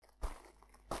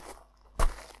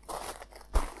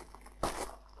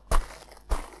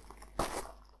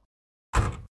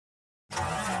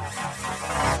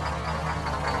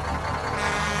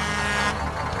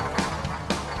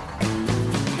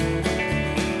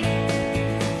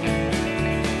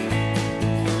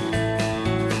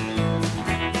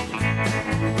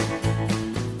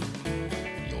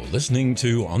listening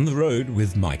to On the Road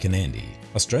with Mike and Andy,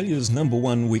 Australia's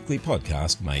 #1 weekly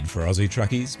podcast made for Aussie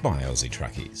truckies by Aussie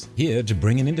truckies. Here to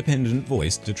bring an independent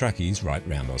voice to truckies right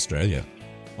round Australia.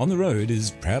 On the Road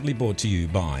is proudly brought to you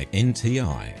by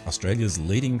NTI, Australia's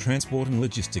leading transport and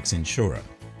logistics insurer.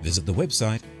 Visit the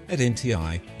website at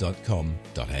nti.com.au.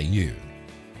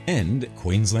 And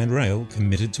Queensland Rail,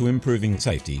 committed to improving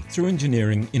safety through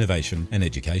engineering, innovation and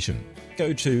education.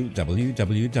 Go to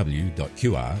www.qr.com.au.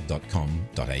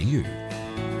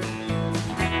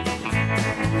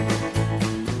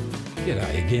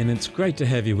 G'day again, it's great to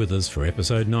have you with us for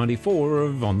episode 94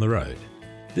 of On the Road.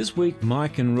 This week,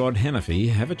 Mike and Rod Hannafy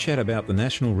have a chat about the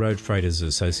National Road Freighters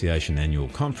Association annual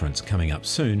conference coming up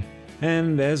soon,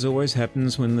 and as always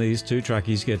happens when these two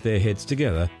truckies get their heads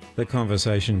together, the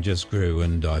conversation just grew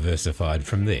and diversified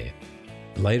from there.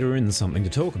 Later in Something to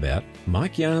Talk About,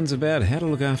 Mike yarns about how to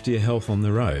look after your health on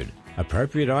the road,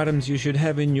 appropriate items you should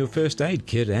have in your first aid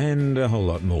kit, and a whole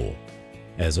lot more.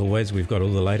 As always, we've got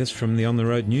all the latest from the On the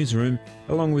Road newsroom,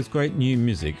 along with great new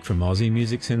music from Aussie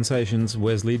music sensations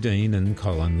Wesley Dean and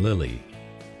Colin Lilly.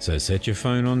 So set your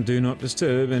phone on Do Not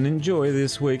Disturb and enjoy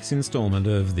this week's instalment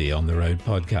of the On the Road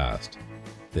podcast.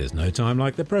 There's no time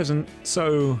like the present,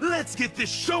 so... let's get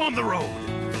this show on the road!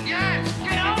 Yes,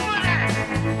 get over there!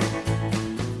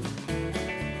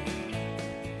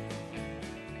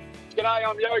 G'day,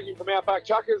 I'm Yogi from Outback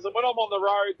Truckers, and when I'm on the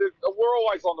road, we're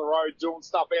always on the road doing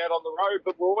stuff out on the road,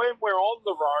 but when we're on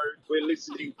the road, we're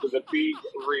listening to the big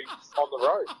rigs on the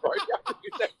road, right?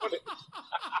 Is that what it is?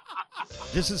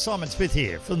 This is Simon Smith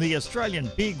here from the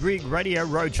Australian Big Rig Radio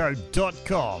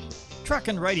Roadshow.com.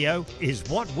 Truckin' Radio is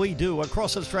what we do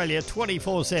across Australia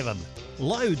 24/7.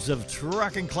 Loads of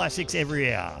trucking classics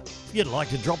every hour. If you'd like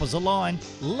to drop us a line,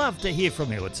 love to hear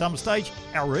from you at some stage.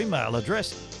 Our email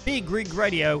address,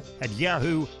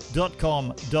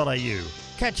 bigrigradio@yahoo.com.au.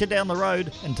 Catch you down the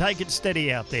road and take it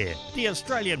steady out there. The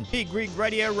Australian Big Rig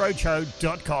Radio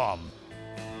Roadshow.com.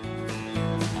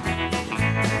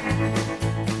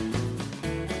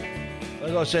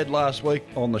 As I said last week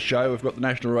on the show, we've got the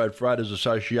National Road Freighters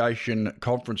Association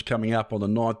conference coming up on the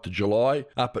 9th of July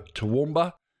up at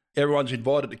Toowoomba. Everyone's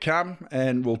invited to come,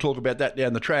 and we'll talk about that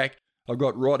down the track. I've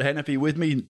got Rod Hannafy with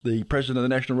me, the president of the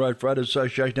National Road Freighters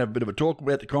Association, to have a bit of a talk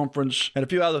about the conference and a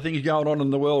few other things going on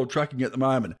in the world of trucking at the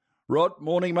moment. Rod,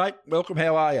 morning, mate. Welcome.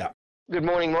 How are you? Good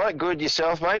morning, Mike. Good.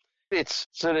 Yourself, mate? It's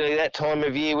sort of that time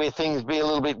of year where things be a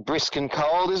little bit brisk and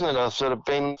cold, isn't it? I've sort of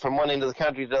been from one end of the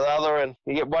country to the other, and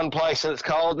you get one place and it's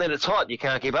cold, and then it's hot. You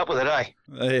can't keep up with it, eh?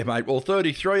 Yeah, mate. Well,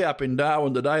 33 up in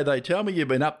Darwin today. They tell me you've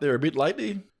been up there a bit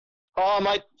lately. Oh,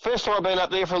 mate, first time I've been up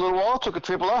there for a little while. Took a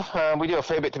triple off. We do a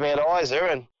fair bit to Mount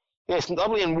Isa, and yeah, it's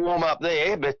lovely and warm up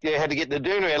there, but yeah, had to get the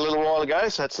dune out a little while ago,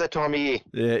 so it's that time of year.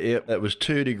 Yeah, that was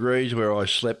 2 degrees where I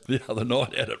slept the other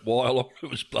night out at Wyalong. It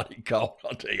was bloody cold,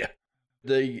 I'll tell you.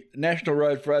 The National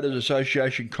Road Freighters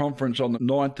Association conference on the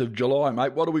 9th of July,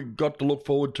 mate. What have we got to look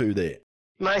forward to there?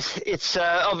 Mate, it's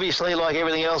obviously like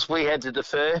everything else we had to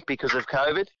defer because of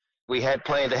COVID. We had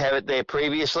planned to have it there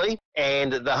previously,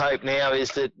 and the hope now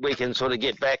is that we can sort of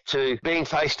get back to being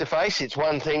face-to-face. It's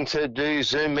one thing to do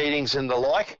Zoom meetings and the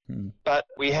like, but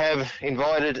we have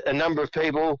invited a number of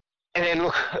people. And then,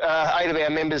 look, 8 of our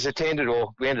members attended,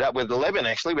 or we ended up with 11,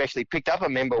 actually. We actually picked up a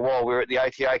member while we were at the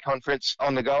ATA conference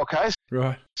on the Gold Coast.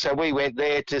 Right. So we went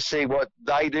there to see what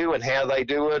they do and how they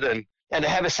do it, and to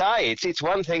have a say. It's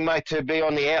one thing, mate, to be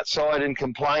on the outside and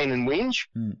complain and whinge,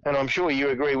 and I'm sure you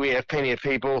agree we have plenty of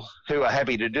people who are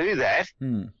happy to do that,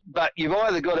 but you've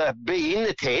either got to be in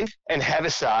the tent and have a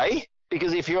say,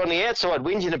 because if you're on the outside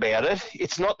whinging about it,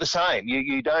 it's not the same.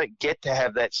 You don't get to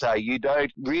have that say. You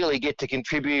don't really get to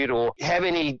contribute or have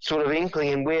any sort of inkling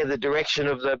in where the direction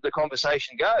of the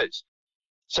conversation goes.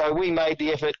 So we made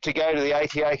the effort to go to the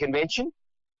ATA convention.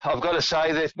 I've got to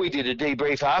say that we did a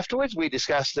debrief afterwards. We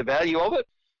discussed the value of it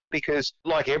because,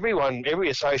 like everyone, every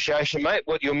association, mate,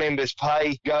 what your members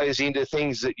pay goes into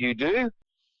things that you do.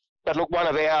 But look, one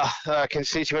of our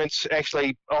constituents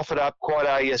actually offered up quite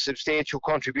a substantial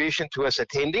contribution to us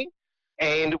attending,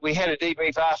 and we had a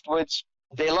debrief afterwards.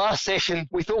 Their last session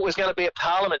we thought was going to be a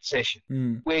parliament session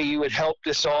where you would help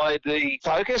decide the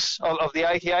focus of the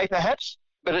ATA perhaps,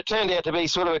 but it turned out to be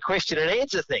sort of a question and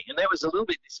answer thing, and that was a little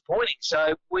bit disappointing.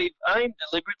 So we've aimed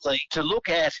deliberately to look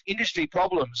at industry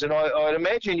problems, and I'd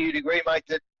imagine you'd agree, mate,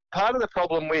 that part of the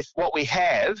problem with what we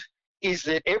have is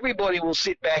that everybody will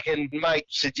sit back and make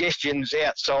suggestions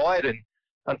outside, and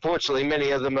unfortunately many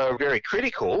of them are very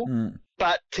critical,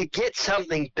 but to get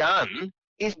something done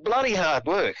is bloody hard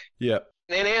work. Yeah.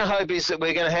 And our hope is that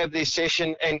we're going to have this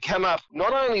session and come up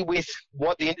not only with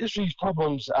what the industry's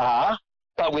problems are,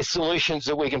 but with solutions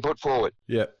that we can put forward.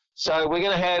 Yeah. So we're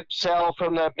going to have Sal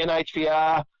from the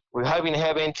NHVR. We're hoping to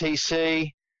have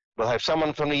NTC. We'll have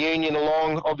someone from the union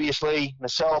along, obviously,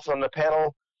 myself on the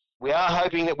panel. We are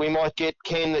hoping that we might get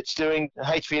Ken that's doing the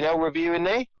HVNL review in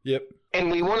there. Yep. And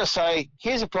we want to say,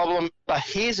 here's a problem, but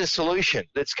here's a solution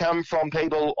that's come from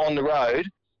people on the road.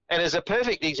 And as a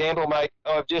perfect example, mate,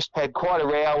 I've just had quite a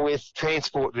row with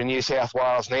Transport for New South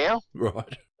Wales now.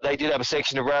 Right. They did have a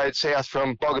section of road south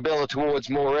from Boggabella towards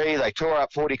Moree. They tore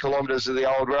up 40 kilometres of the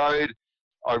old road.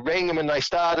 I rang them and they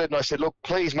started, and I said, look,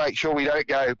 please make sure we don't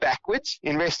go backwards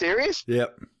in rest areas.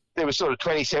 Yep. There was sort of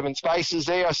 27 spaces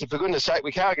there. I said, for goodness sake,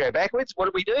 we can't go backwards. What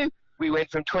did we do? We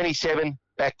went from 27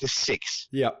 back to 6.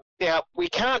 Yep. Now, we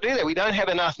can't do that. We don't have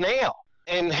enough now.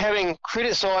 And having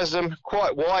criticised them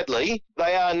quite widely,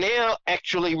 they are now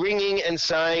actually ringing and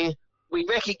saying, we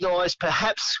recognise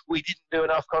perhaps we didn't do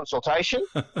enough consultation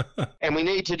and we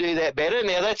need to do that better.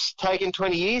 Now, that's taken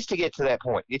 20 years to get to that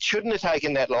point. It shouldn't have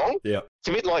taken that long. Yeah. It's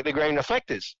a bit like the green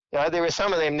reflectors. You know, there are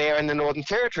some of them now in the Northern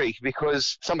Territory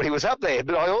because somebody was up there.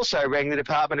 But I also rang the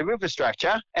Department of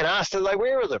Infrastructure and asked are they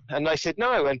aware of them. And they said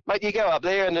no. And, mate, you go up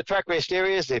there in the truck rest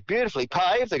areas, they're beautifully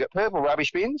paved, they've got purple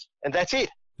rubbish bins, and that's it.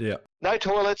 Yeah. No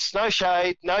toilets, no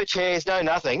shade, no chairs, no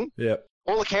nothing. Yeah.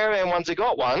 All the caravan ones have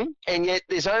got one, and yet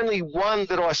there's only one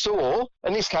that I saw,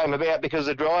 and this came about because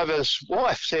the driver's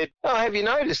wife said, oh, have you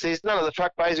noticed there's none of the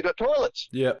truck bays have got toilets?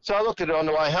 Yeah. So I looked at it on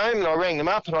the way home, and I rang them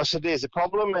up, and I said, there's a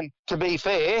problem, and to be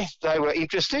fair, they were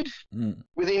interested.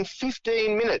 Within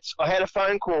 15 minutes, I had a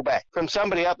phone call back from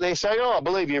somebody up there saying, oh, I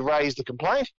believe you've raised the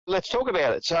complaint. Let's talk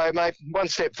about it. So, mate, one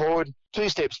step forward, 2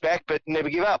 steps back, but never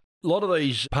give up. A lot of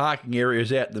these parking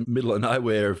areas out in the middle of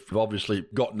nowhere have obviously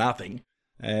got nothing.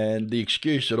 And the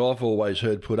excuse that I've always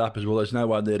heard put up is, well, there's no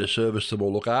one there to service them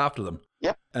or look after them.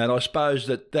 Yep. And I suppose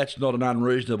that's not an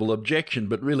unreasonable objection,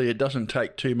 but really it doesn't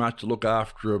take too much to look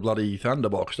after a bloody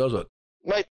thunderbox, does it?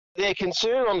 Mate, their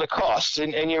concern on the costs,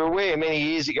 and you're aware many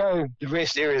years ago, the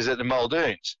rest areas at the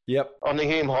Muldoons. Yep. On the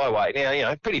Hume Highway. Now, you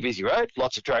know, pretty busy road,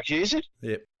 lots of trucks use it.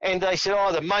 Yep. And they said,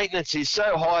 oh, the maintenance is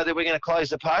so high that we're going to close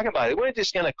the parking bay. They weren't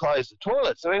just going to close the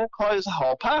toilets, they were going to close the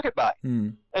whole parking bay.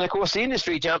 And, of course, the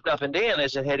industry jumped up and down,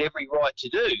 as it had every right to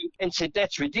do, and said,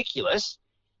 that's ridiculous.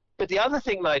 But the other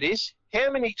thing, mate, is how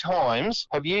many times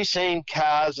have you seen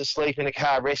cars asleep in a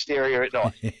car rest area at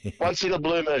night? Once in a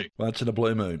blue moon. Once in a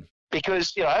blue moon.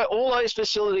 Because, you know, all those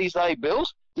facilities they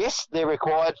built, yes, they're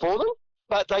required for them,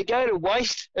 but they go to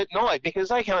waste at night because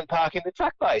they can't park in the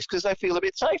truck bays because they feel a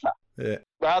bit safer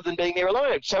rather than being there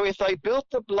alone. So if they built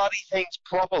the bloody things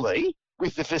properly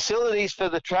with the facilities for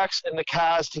the trucks and the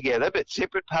cars together, but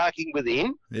separate parking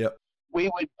within, we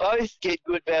would both get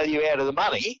good value out of the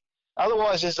money.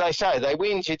 Otherwise, as they say, they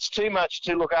whinge it's too much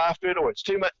to look after it or it's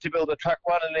too much to build a truck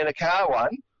one and then a car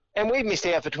one. And we've missed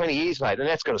out for 20 years, mate, and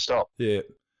that's got to stop. Yeah.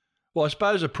 Well, I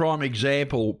suppose a prime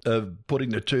example of putting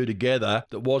the two together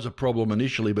that was a problem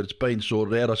initially, but it's been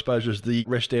sorted out, I suppose, is the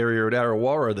rest area at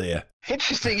Arrawarra there.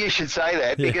 Interesting you should say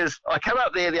that because I come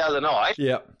up there the other night.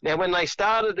 Yeah. Now, when they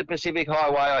started the Pacific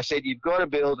Highway, I said, you've got to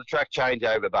build a truck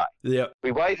changeover bay. Yeah.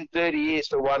 We waited 30 years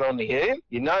for one on the Hume.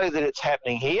 You know that it's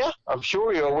happening here. I'm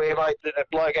sure you're aware, mate, that a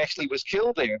bloke actually was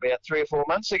killed there about 3 or 4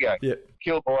 months ago. Yeah.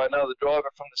 Killed by another driver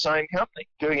from the same company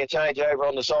doing a changeover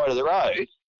on the side of the road.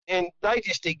 And they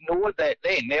just ignored that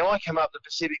then. Now, I come up the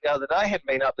Pacific the other day, hadn't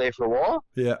been up there for a while.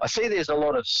 Yeah. I see there's a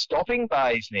lot of stopping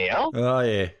bays now. Oh,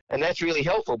 yeah. And that's really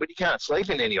helpful, but you can't sleep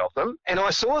in any of them. And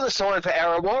I saw the sign for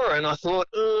Arrawarra, and I thought,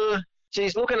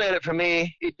 geez, looking at it from here,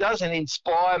 it doesn't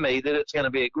inspire me that it's going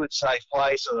to be a good, safe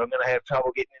place or I'm going to have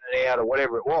trouble getting in and out or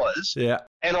whatever it was. Yeah.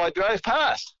 And I drove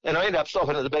past, and I ended up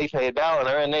stopping at the BP at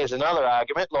Ballina, and there's another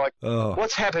argument, like,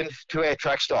 what's happened to our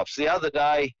truck stops? The other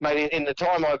day, mate, in the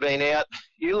time I've been out,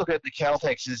 you look at the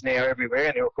Caltexes now everywhere,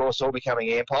 and they're, of course, all becoming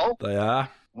Ampol. They are.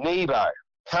 Nebo,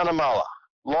 Cunnamulla,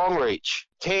 Longreach,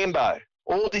 Tambo,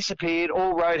 all disappeared,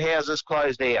 all roadhouses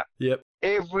closed down. Yep.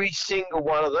 Every single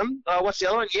one of them. What's the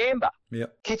other one? Yamba.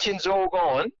 Yep. Kitchens all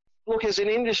gone. Look, as an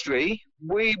industry,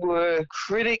 we were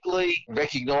critically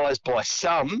recognised by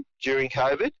some during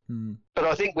COVID, but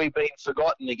I think we've been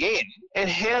forgotten again. And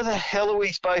how the hell are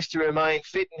we supposed to remain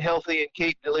fit and healthy and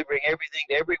keep delivering everything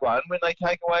to everyone when they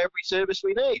take away every service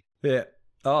we need? Yeah.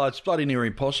 Oh, it's bloody near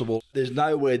impossible. There's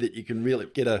nowhere that you can really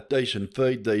get a decent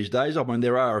feed these days. I mean,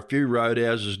 there are a few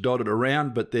roadhouses dotted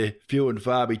around, but they're few and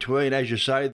far between. As you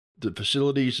say, the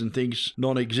facilities and things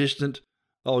non-existent.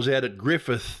 I was out at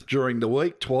Griffith during the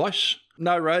week twice.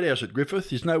 No roadhouse at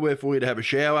Griffith. There's nowhere for you to have a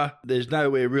shower. There's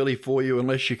nowhere really for you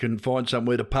unless you can find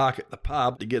somewhere to park at the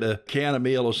pub to get a counter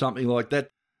meal or something like that.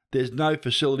 There's no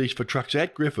facilities for trucks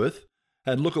at Griffith.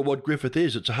 And look at what Griffith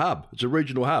is. It's a hub. It's a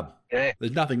regional hub. Yeah.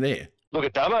 There's nothing there. Look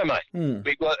at Dubbo, mate.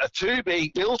 We've got a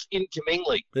 2B built into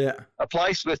Mingley. Yeah. A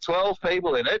place with 12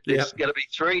 people in it. There's going to be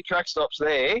 3 truck stops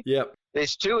there. Yep.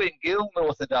 There's 2 in Gill,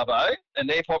 north of Dubbo, and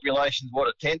their population's,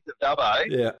 a tenth of Dubbo.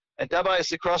 Yeah. And Dubbo is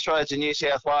the crossroads in New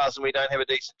South Wales, and we don't have a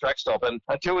decent truck stop. And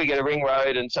until we get a ring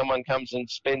road and someone comes and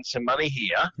spends some money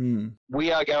here,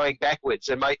 we are going backwards.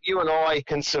 And, mate, you and I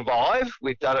can survive.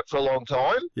 We've done it for a long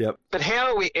time. Yep. But how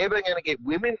are we ever going to get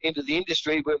women into the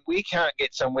industry when we can't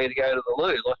get somewhere to go to the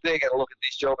loo? Like, they're going to look at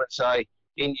this job and say,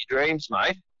 in your dreams,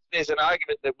 mate. There's an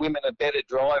argument that women are better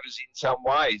drivers in some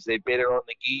ways. They're better on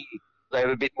the gear. They have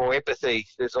a bit more empathy.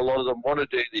 There's a lot of them want to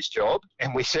do this job,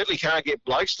 and we certainly can't get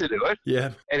blokes to do it. Yeah.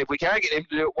 And if we can't get them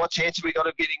to do it, what chance have we got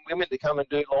of getting women to come and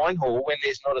do line haul when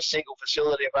there's not a single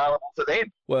facility available for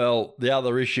them? Well, the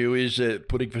other issue is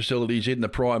putting facilities in the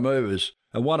prime movers.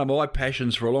 And one of my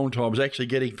passions for a long time was actually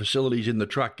getting facilities in the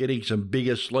truck, getting some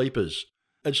bigger sleepers.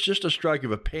 It's just a stroke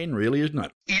of a pen, really, isn't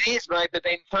it? It is, mate, but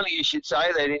then funny you should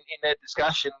say that in that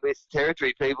discussion with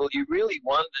Territory people, you really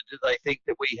wonder, do they think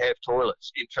that we have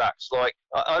toilets in trucks? Like,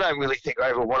 I don't really think I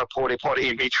ever want a porta potty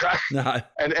in my truck. No.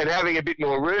 And having a bit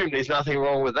more room, there's nothing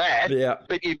wrong with that. Yeah.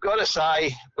 But you've got to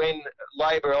say, when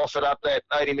Labor offered up that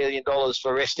 $80 million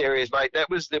for rest areas, mate, that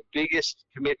was the biggest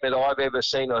commitment I've ever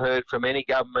seen or heard from any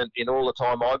government in all the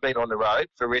time I've been on the road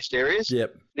for rest areas.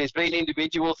 Yep. There's been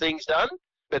individual things done.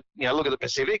 But, look at the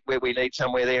Pacific where we need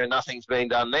somewhere there and nothing's been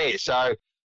done there. So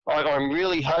I'm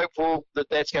really hopeful that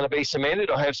that's going to be cemented.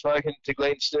 I have spoken to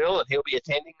Glenn Stirl and he'll be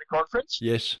attending the conference.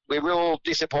 Yes. We're all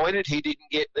disappointed he didn't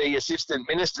get the assistant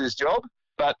minister's job,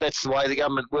 but that's the way the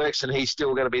government works and he's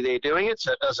still going to be there doing it.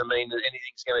 So it doesn't mean that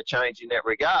anything's going to change in that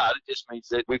regard. It just means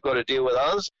that we've got to deal with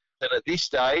others. And at this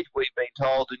stage, we've been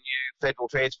told the new Federal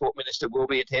Transport Minister will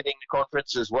be attending the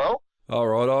conference as well. All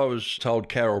right, I was told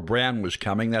Carol Brown was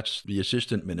coming. That's the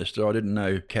Assistant Minister. I didn't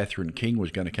know Catherine King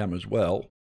was going to come as well.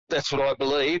 That's what I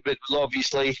believe, but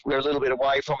obviously we're a little bit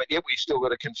away from it yet. We've still got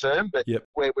to confirm, but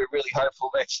we're really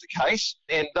hopeful that's the case.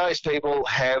 And those people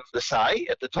have the say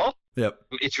at the top. Yep.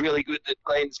 It's really good that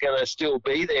Glenn's going to still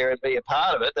be there and be a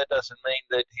part of it. That doesn't mean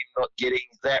that him not getting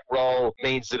that role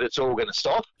means that it's all going to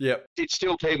stop. Yep. It's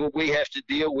still people we have to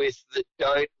deal with that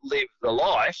don't live the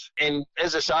life. And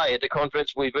as I say, at the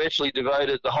conference, we virtually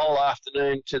devoted the whole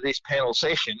afternoon to this panel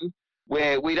session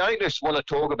where we don't just want to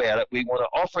talk about it. We want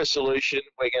to offer a solution.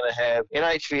 We're going to have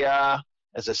NHVR,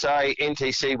 as I say,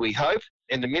 NTC, we hope,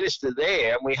 and the minister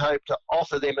there, and we hope to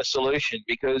offer them a solution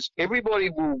because everybody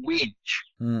will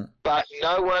whinge, but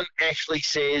no one actually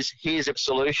says, here's a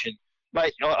solution.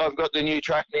 Mate, I've got the new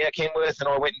truck now, Kenworth, and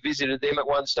I went and visited them at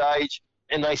one stage,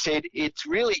 and they said it's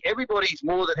really, everybody's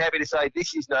more than happy to say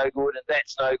this is no good and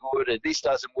that's no good and this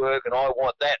doesn't work and I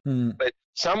want that. But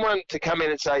someone to come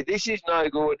in and say this is no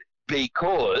good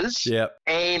because,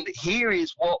 and here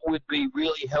is what would be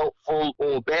really helpful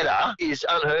or better is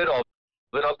unheard of.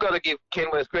 But I've got to give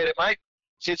Kenworth credit, mate.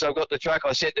 Since I've got the truck,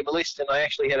 I sent them a list, and I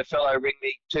actually had a fellow ring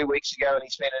me 2 weeks ago, and he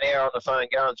spent an hour on the phone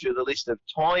going through the list of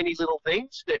tiny little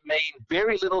things that mean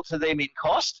very little to them in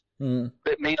cost,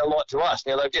 but mean a lot to us.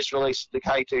 Now, they've just released the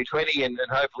K220, and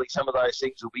hopefully some of those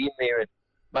things will be in there, and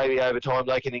maybe over time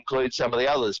they can include some of the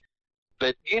others.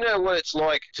 But you know what it's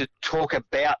like to talk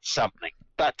about something.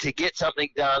 But to get something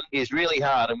done is really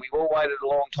hard, and we've all waited a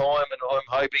long time, and I'm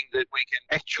hoping that we can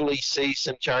actually see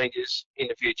some changes in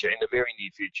the future, in the very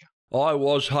near future. I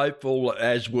was hopeful,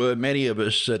 as were many of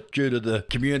us, that due to the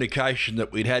communication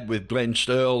that we'd had with Glenn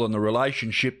Stirl and the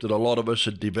relationship that a lot of us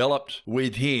had developed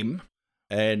with him,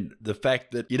 and the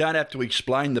fact that you don't have to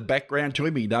explain the background to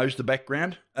him, he knows the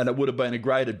background, and it would have been a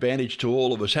great advantage to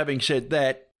all of us. Having said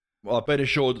that, I've been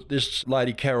assured that this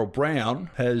lady, Carol Brown,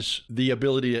 has the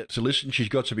ability to listen. She's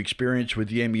got some experience with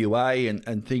the MUA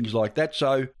and things like that.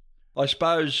 So I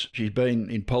suppose she's been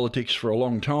in politics for a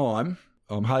long time.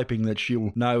 I'm hoping that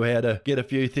she'll know how to get a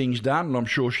few things done, and I'm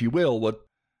sure she will. But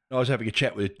I was having a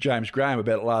chat with James Graham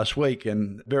about it last week,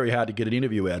 and very hard to get an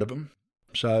interview out of him.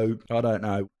 So I don't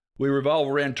know. We revolve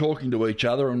around talking to each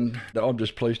other, and I'm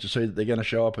just pleased to see that they're going to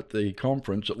show up at the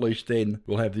conference. At least then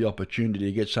we'll have the opportunity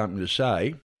to get something to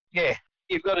say. Yeah,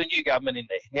 you've got a new government in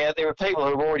there. Now, there are people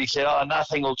who have already said,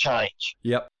 nothing will change.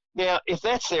 Yep. Now, if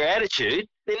that's their attitude,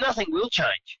 then nothing will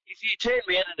change. If you turn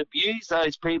around and abuse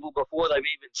those people before they've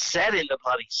even sat in the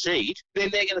bloody seat, then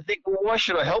they're going to think, well, why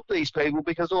should I help these people?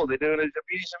 Because all they're doing is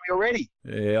abusing me already.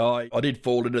 Yeah, I did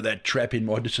fall into that trap in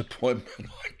my disappointment.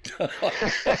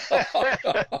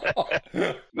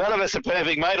 None of us are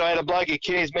perfect, mate. I had a bloke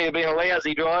accuse me of being a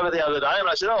lousy driver the other day, and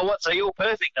I said, what, so you're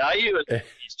perfect, are you? And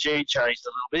his tune changed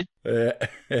a little bit.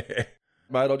 Yeah.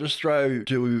 Mate, I'll just throw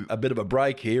to a bit of a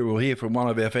break here. We'll hear from one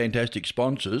of our fantastic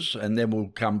sponsors and then we'll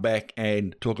come back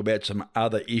and talk about some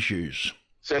other issues.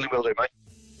 Certainly will do, mate.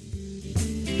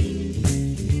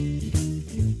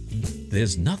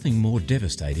 There's nothing more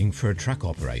devastating for a truck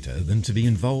operator than to be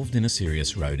involved in a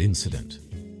serious road incident.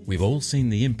 We've all seen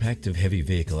the impact of heavy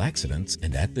vehicle accidents,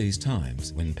 and at these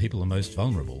times, when people are most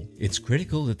vulnerable, it's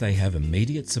critical that they have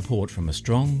immediate support from a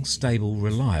strong, stable,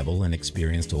 reliable and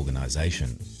experienced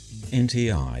organisation.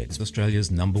 NTI is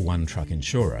Australia's #1 truck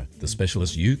insurer, the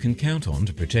specialist you can count on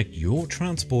to protect your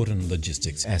transport and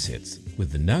logistics assets,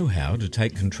 with the know-how to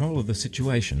take control of the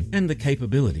situation and the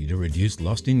capability to reduce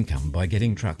lost income by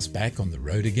getting trucks back on the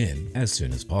road again as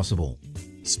soon as possible.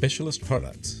 Specialist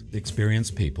products,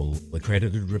 experienced people,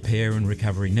 accredited repair and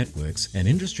recovery networks, and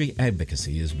industry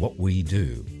advocacy is what we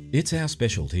do. It's our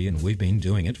specialty and we've been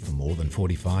doing it for more than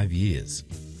 45 years.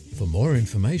 For more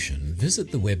information,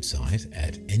 visit the website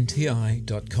at nti.com.au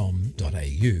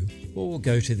or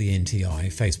go to the NTI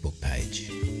Facebook page.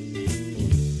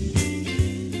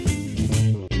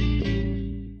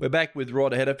 We're back with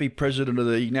Rod Hannafy, President of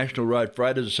the National Road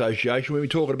Freighters Association. We've been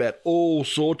talking about all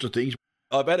sorts of things.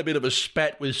 I've had a bit of a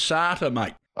spat with SARTA,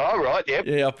 mate. Oh, right, yep.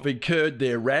 Yeah, I've incurred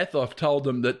their wrath. I've told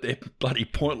them that they're bloody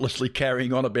pointlessly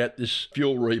carrying on about this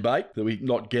fuel rebate that we're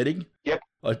not getting. Yep.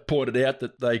 I pointed out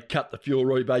that they cut the fuel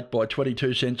rebate by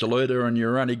 22 cents a litre and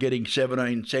you're only getting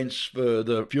 17 cents for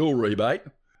the fuel rebate.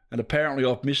 And apparently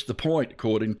I've missed the point,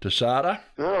 according to SARTA.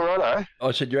 Oh, righto.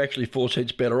 I said, you're actually 4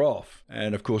 cents better off.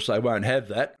 And, of course, they won't have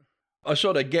that. I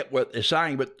sort of get what they're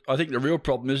saying, but I think the real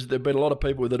problem is there have been a lot of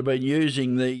people that have been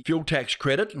using the fuel tax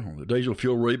credit, or the diesel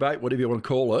fuel rebate, whatever you want to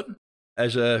call it,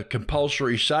 as a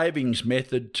compulsory savings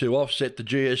method to offset the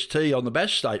GST on the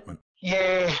BAS statement.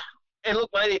 Yeah. And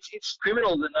look, mate, it's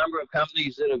criminal the number of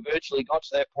companies that have virtually got to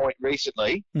that point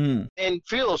recently. And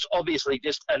fuel's obviously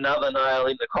just another nail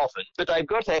in the coffin, but they've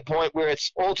got to that point where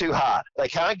it's all too hard. They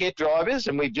can't get drivers,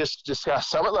 and we've just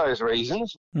discussed some of those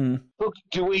reasons. Look,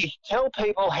 do we tell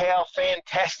people how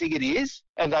fantastic it is?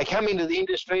 And they come into the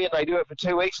industry and they do it for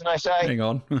 2 weeks and they say, hang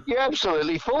on, you're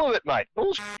absolutely full of it, mate.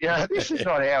 Bullshit. You know, this is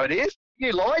not how it is.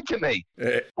 You lied to me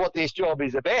what this job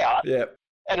is about. Yeah.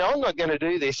 And I'm not going to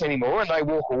do this anymore, and they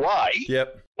walk away.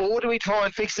 Yep. Or do we try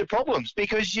and fix the problems?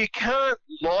 Because you can't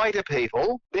lie to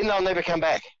people, then they'll never come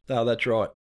back. No, that's right.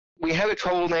 We have a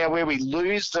trouble now where we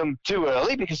lose them too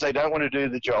early because they don't want to do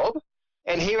the job.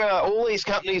 And here are all these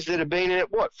companies that have been in it,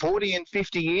 40 and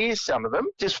 50 years, some of them,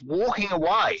 just walking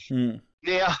away.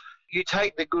 Now, you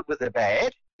take the good with the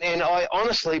bad. And I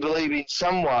honestly believe in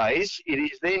some ways it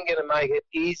is then going to make it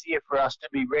easier for us to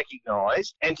be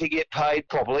recognised and to get paid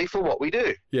properly for what we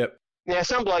do. Yep. Now,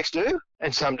 some blokes do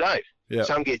and some don't. Yep.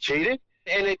 Some get cheated.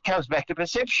 And it comes back to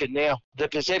perception. Now, the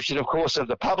perception, of course, of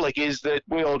the public is that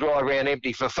we all drive around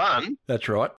empty for fun. That's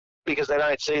right. Because they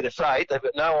don't see the freight. They've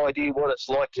got no idea what it's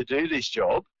like to do this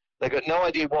job. They've got no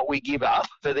idea what we give up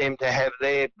for them to have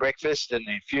their breakfast and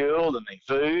their fuel and their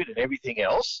food and everything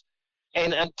else.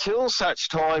 And until such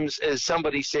times as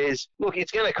somebody says, look,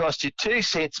 it's going to cost you 2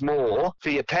 cents more for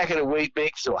your packet of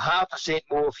Weet-Bix or 0.5 cent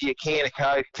more for your can of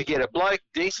Coke to get a bloke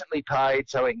decently paid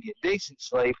so he can get decent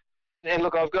sleep. And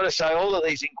look, I've got to say, all of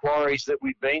these inquiries that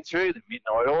we've been through, the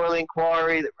Midnight Oil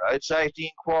inquiry, the Road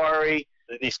Safety inquiry,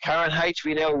 this current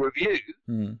HVNL review,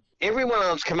 every one of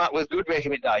them's come up with good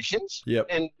recommendations. Yep.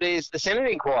 And there's the Senate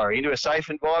inquiry into a safe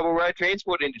and viable road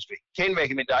transport industry. 10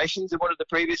 recommendations. And what did the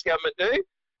previous government do?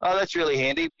 Oh, that's really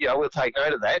handy. We'll take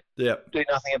note of that. Yep. Do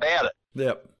nothing about it.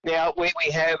 Yep. Now, we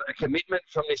have a commitment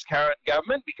from this current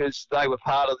government because they were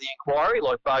part of the inquiry,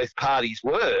 like both parties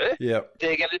were. Yep.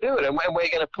 They're going to do it, and we're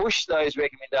going to push those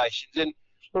recommendations. And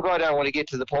look, I don't want to get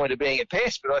to the point of being a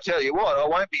pest, but I tell you what, I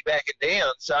won't be backing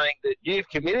down saying that you've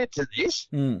committed to this.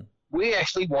 We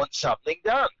actually want something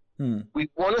done.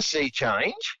 We want to see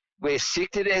change. We're sick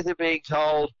to death of being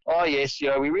told, oh, yes,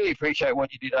 we really appreciate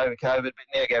what you did over COVID, but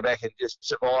now go back and just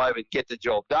survive and get the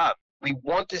job done. We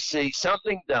want to see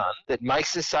something done that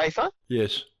makes us safer.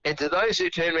 Yes. And to those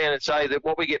who turn around and say that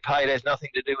what we get paid has nothing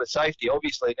to do with safety,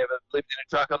 obviously never lived in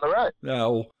a truck on the road.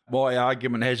 No, my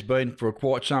argument has been for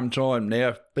quite some time now,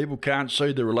 if people can't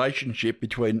see the relationship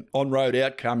between on-road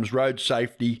outcomes, road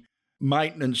safety,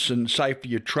 maintenance and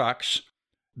safety of trucks,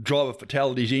 driver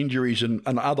fatalities, injuries and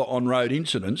other on-road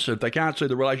incidents, if they can't see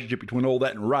the relationship between all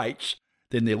that and rates,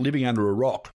 then they're living under a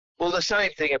rock. Well, the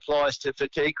same thing applies to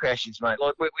fatigue crashes, mate.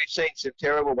 Like we've seen some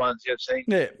terrible ones. You've seen,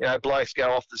 blokes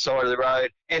go off the side of the road,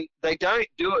 and they don't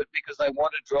do it because they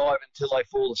want to drive until they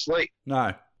fall asleep.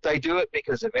 No. They do it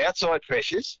because of outside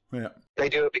pressures. Yeah. They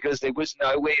do it because there was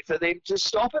nowhere for them to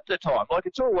stop at the time. Like,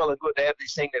 it's all well and good to have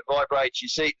this thing that vibrates your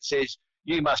seat and says,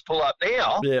 you must pull up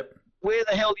now. Yep. where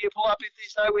the hell do you pull up if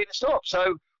there's nowhere to stop?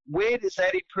 So where does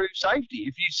that improve safety?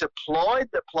 If you supplied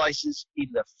the places in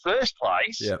the first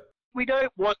place, we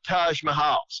don't want Taj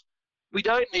Mahals. We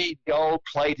don't need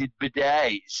gold-plated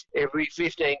bidets every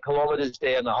 15 kilometres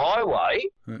down the highway,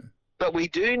 but we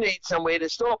do need somewhere to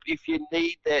stop if you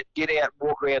need that get out and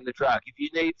walk around the truck, if you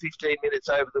need 15 minutes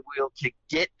over the wheel to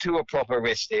get to a proper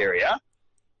rest area.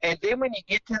 And then when you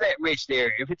get to that rest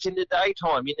area, if it's in the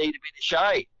daytime, you need a bit of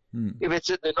shade. If it's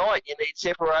at the night, you need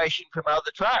separation from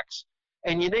other trucks.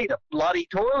 And you need a bloody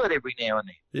toilet every now and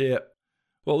then. Yeah.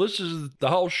 Well, this is the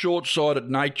whole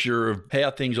short-sighted nature of how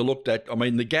things are looked at. I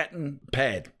mean, the Gatton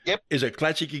pad is a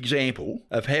classic example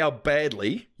of how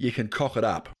badly you can cock it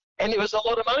up. And there was a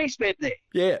lot of money spent there.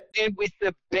 Yeah. And with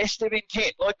the best of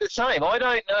intent, like the same. I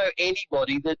don't know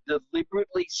anybody that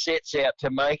deliberately sets out to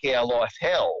make our life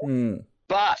hell.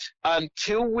 But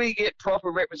until we get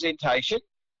proper representation,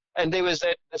 and there was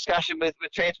that discussion with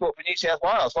Transport for New South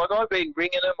Wales. Like, I've been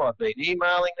ringing them, I've been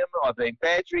emailing them, I've been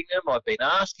badgering them, I've been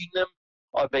asking them,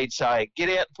 I've been saying, get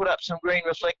out and put up some green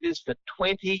reflectors for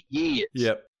 20 years.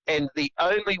 Yep. And the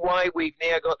only way we've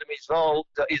now got them involved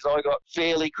is I got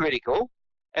fairly critical,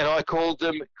 and I called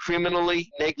them criminally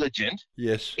negligent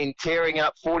in tearing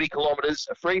up 40 kilometres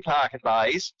of free parking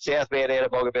bays southbound out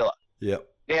of Boggabilla. Yep.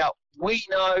 Now, we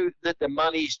know that the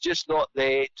money's just not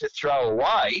there to throw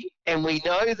away, and we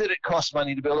know that it costs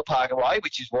money to build a parkway,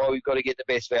 which is why we've got to get the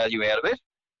best value out of it.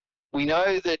 We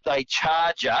know that they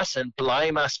charge us and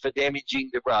blame us for damaging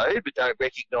the road, but don't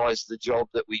recognise the job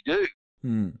that we do.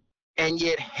 And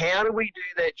yet, how do we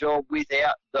do that job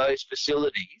without those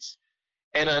facilities?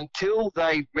 And until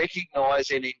they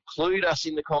recognise and include us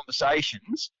in the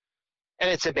conversations, and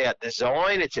it's about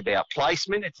design, it's about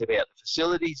placement, it's about the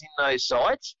facilities in those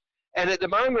sites. And at the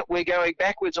moment, we're going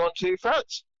backwards on two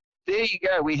fronts. There you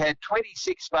go. We had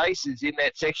 26 spaces in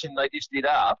that section they just did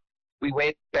up. We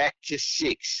went back to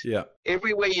 6. Yeah.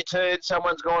 Everywhere you turn,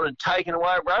 someone's gone and taken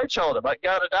away a road shoulder, like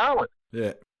going to Darwin.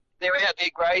 Yeah. They're out there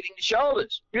grading the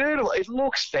shoulders. Beautiful. It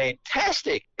looks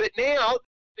fantastic. But now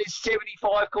there's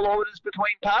 75 kilometres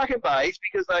between parking bays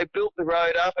because they built the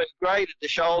road up and graded the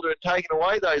shoulder and taken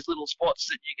away those little spots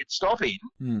that you could stop in.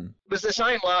 It was the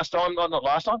same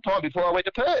time before I went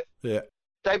to Perth. Yeah.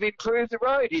 They've improved the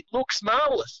road. It looks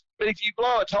marvellous. But if you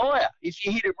blow a tyre, if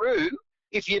you hit a roo,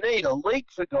 if you need a leak,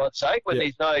 for God's sake, when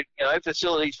there's no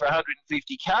facilities for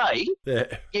 150k,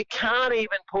 you can't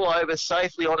even pull over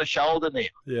safely on a shoulder now.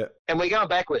 Yeah. And we're going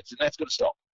backwards, and that's got to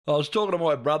stop. I was talking to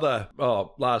my brother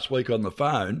last week on the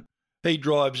phone. He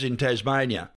drives in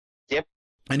Tasmania. Yep.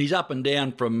 And he's up and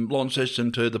down from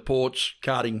Launceston to the ports,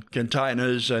 carting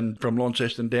containers, and from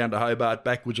Launceston down to Hobart,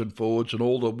 backwards and forwards, and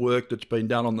all the work that's been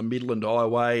done on the Midland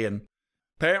Highway. And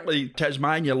apparently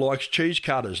Tasmania likes cheese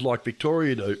cutters like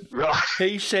Victoria do. Right.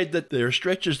 He said that there are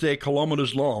stretches there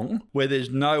kilometres long where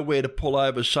there's nowhere to pull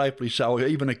over safely, so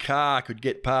even a car could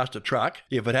get past a truck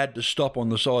if it had to stop on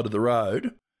the side of the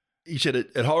road. He said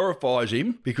it horrifies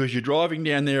him because you're driving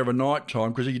down there of a night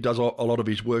time, because he does a lot of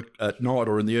his work at night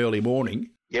or in the early morning.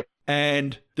 Yep.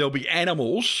 And there'll be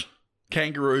animals,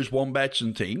 kangaroos, wombats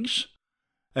and things,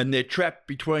 and they're trapped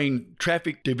between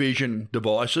traffic division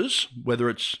devices,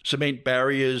 whether it's cement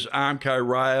barriers, Armco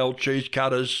rail, cheese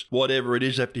cutters, whatever it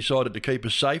is they've decided to keep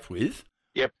us safe with.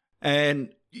 Yep.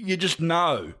 And you just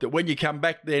know that when you come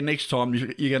back there next time,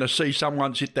 you're going to see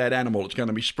someone's hit that animal. It's going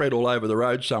to be spread all over the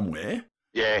road somewhere.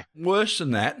 Yeah. Worse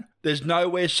than that, there's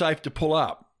nowhere safe to pull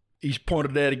up. He's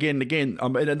pointed out again and again. I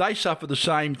mean, and they suffer the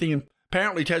same thing.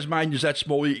 Apparently Tasmania's that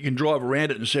small you can drive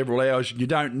around it in several hours and you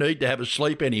don't need to have a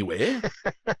sleep anywhere.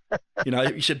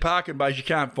 He said parking bays, you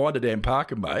can't find a damn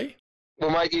parking bay. Well,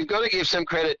 mate, you've got to give some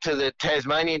credit to the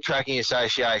Tasmanian Trucking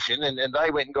Association, and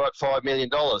they went and got $5 million.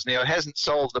 Now, it hasn't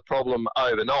solved the problem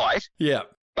overnight. Yeah.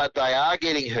 But they are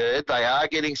getting heard. They are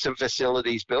getting some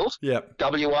facilities built. Yep.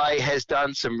 WA has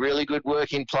done some really good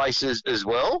work in places as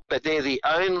well. But they're the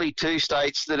only two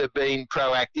states that have been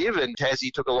proactive, and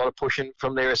Tassie took a lot of pushing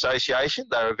from their association.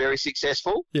 They were very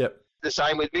successful. Yep. The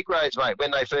same with Big Roads, mate.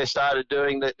 When they first started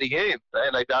doing the Hume,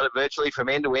 and they've done it virtually from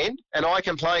end to end. And I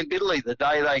complained bitterly the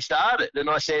day they started. And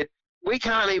I said, we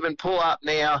can't even pull up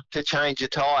now to change a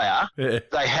tyre. Yeah.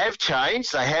 They have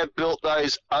changed. They have built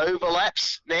those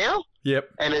overlaps now. Yep.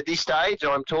 And at this stage,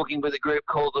 I'm talking with a group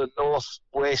called the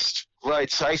Northwest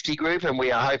Road Safety Group, and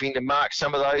we are hoping to mark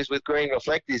some of those with green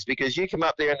reflectors, because you come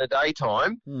up there in the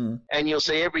daytime and you'll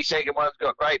see every second one's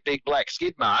got great big black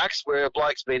skid marks where a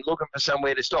bloke's been looking for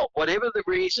somewhere to stop, whatever the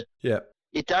reason. Yep.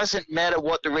 It doesn't matter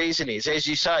what the reason is. As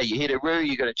you say, you hit a roo,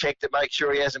 you've got to check to make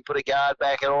sure he hasn't put a guard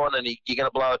back on, and you're going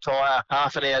to blow a tyre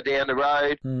half an hour down the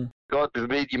road. God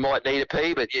forbid you might need a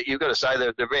pee, but you've got to say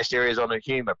that the rest areas on the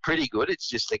Hume are pretty good. It's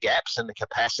just the gaps and the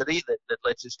capacity that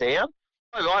lets us down.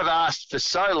 I've asked for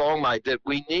so long, mate, that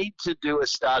we need to do a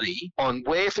study on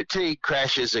where fatigue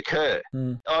crashes occur.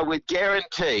 I would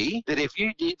guarantee that if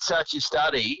you did such a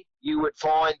study, you would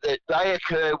find that they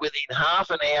occur within half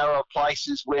an hour of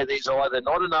places where there's either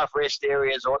not enough rest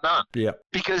areas or none. Yeah.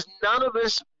 Because none of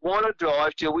us want to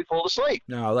drive till we fall asleep.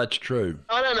 No, that's true.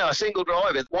 I don't know a single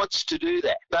driver that wants to do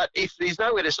that. But if there's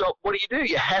nowhere to stop, what do?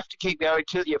 You have to keep going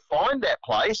till you find that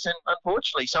place, and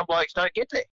unfortunately, some blokes don't get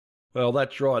there. Well,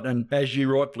 that's right. And as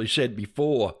you rightfully said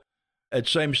before, it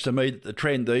seems to me that the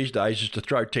trend these days is to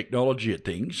throw technology at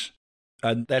things.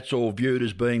 And that's all viewed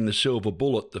as being the silver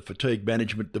bullet, the fatigue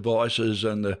management devices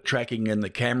and the tracking and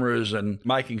the cameras and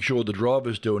making sure the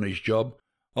driver's doing his job.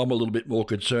 I'm a little bit more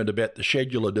concerned about the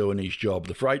scheduler doing his job,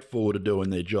 the freight forwarder doing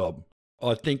their job.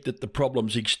 I think that the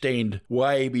problems extend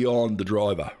way beyond the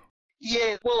driver.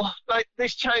 Yeah, well, mate,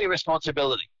 this chain of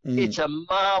responsibility, it's a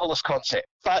marvellous concept.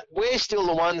 But we're still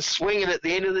the ones swinging at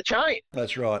the end of the chain.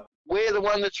 That's right. We're the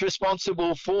one that's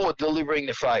responsible for delivering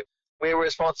the freight. We're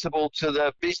responsible to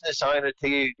the business owner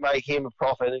to make him a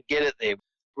profit and get it there.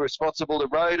 We're responsible to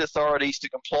road authorities to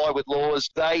comply with laws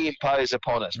they impose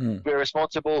upon us. We're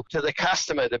responsible to the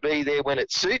customer to be there when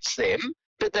it suits them.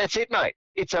 But that's it, mate.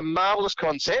 It's a marvellous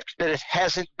concept, but it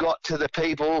hasn't got to the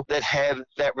people that have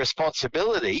that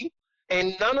responsibility,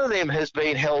 and none of them has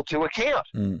been held to account.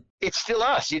 It's still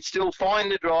us. It's still fine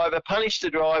the driver, punish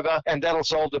the driver, and that'll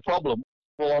solve the problem.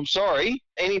 Well, I'm sorry.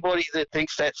 Anybody that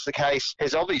thinks that's the case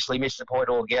has obviously missed the point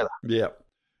altogether. Yeah.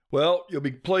 Well, you'll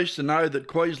be pleased to know that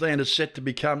Queensland is set to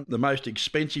become the most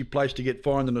expensive place to get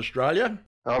fined in Australia.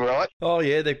 All right. Oh,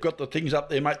 yeah, they've got the things up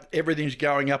there, mate. Everything's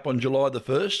going up on July the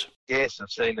 1st. Yes, I've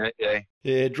seen that, yeah.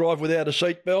 Yeah, drive without a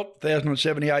seatbelt,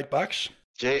 $1,078.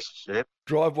 Jesus, yep.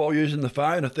 Drive while using the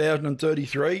phone,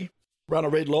 $1,033. Run a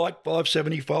red light,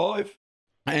 $575.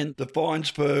 And the fines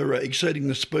for exceeding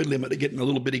the speed limit are getting a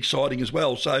little bit exciting as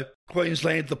well. So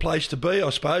Queensland's the place to be,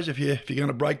 I suppose. If you're going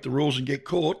to break the rules and get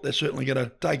caught, they're certainly going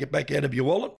to take it back out of your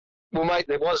wallet. Well, mate,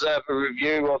 there was a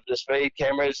review of the speed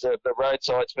cameras, the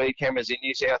roadside speed cameras in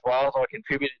New South Wales. I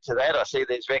contributed to that. I see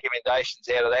there's recommendations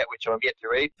out of that, which I'm yet to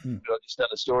read. I've just done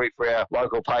a story for our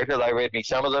local paper. They read me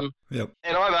some of them. Yep.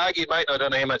 And I've argued, mate, I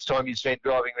don't know how much time you spent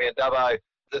driving around Dubbo.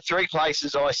 The three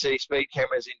places I see speed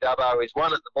cameras in Dubbo is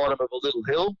one at the bottom of a little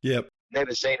hill. Yep.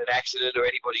 Never seen an accident or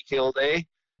anybody killed there.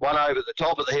 One over the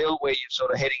top of the hill where you're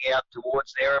sort of heading out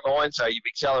towards Narromine. So you've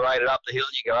accelerated up the hill,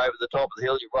 you go over the top of the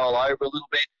hill, you roll over a little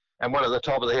bit. And one at the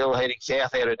top of the hill heading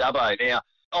south out of Dubbo. Now,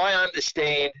 I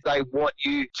understand they want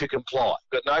you to comply.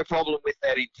 Got no problem with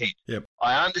that intent. Yep.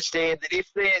 I understand that if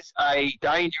there's a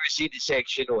dangerous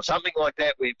intersection or something like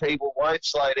that where people won't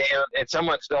slow down and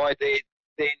someone's died there,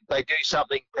 then they do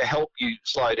something to help you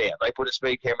slow down. They put a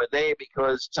speed camera there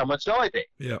because someone's died there.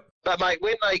 Yep. But, mate,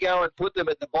 when they go and put them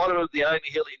at the bottom of the only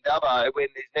hill in Dubbo when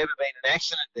there's never been an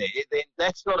accident there, then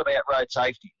that's not about road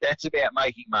safety. That's about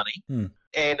making money.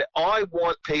 And I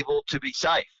want people to be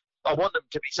safe. I want them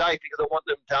to be safe because I want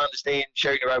them to understand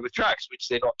sharing the road with trucks, which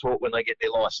they're not taught when they get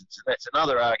their licence. And that's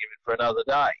another argument for another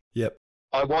day. Yep.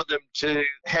 I want them to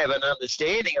have an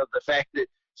understanding of the fact that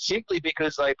simply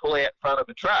because they pull out in front of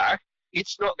a truck,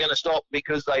 it's not going to stop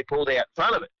because they pulled out in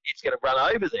front of it. It's going to run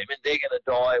over them and they're going to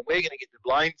die and we're going to get the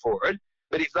blame for it.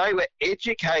 But if they were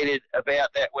educated about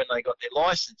that when they got their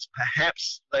licence,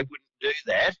 perhaps they wouldn't do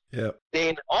that. Yep.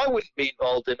 Then I wouldn't be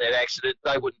involved in that accident.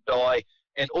 They wouldn't die.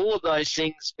 And all of those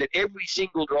things that every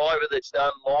single driver that's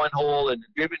done line haul and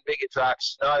driven bigger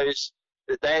trucks knows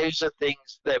that those are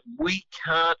things that we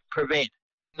can't prevent.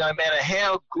 No matter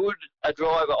how good a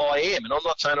driver I am, and I'm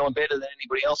not saying I'm better than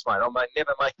anybody else, mate. I may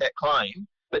never make that claim.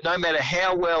 But no matter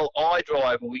how well I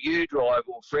drive or you drive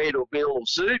or Fred or Bill or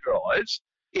Sue drives,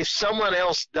 if someone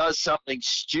else does something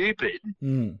stupid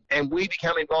and we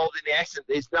become involved in the accident,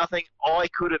 there's nothing I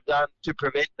could have done to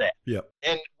prevent that. Yep.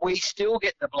 And we still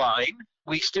get the blame.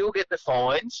 We still get the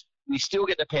fines. We still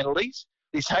get the penalties.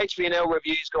 This HVNL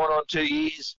review's gone on 2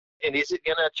 years. And is it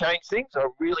going to change things? I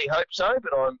really hope so,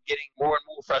 but I'm getting more and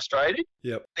more frustrated.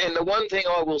 Yep. And the one thing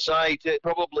I will say to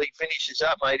probably finish this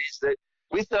up, mate, is that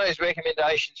with those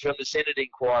recommendations from the Senate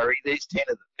inquiry, there's 10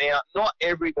 of them. Now, not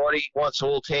everybody wants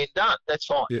all 10 done. That's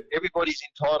fine. Yep. Everybody's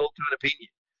entitled to an opinion.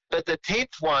 But the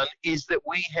 10th one is that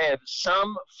we have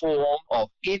some form of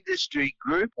industry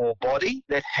group or body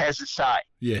that has a say.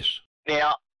 Yes.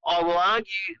 Now, I will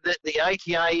argue that the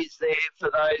ATA is there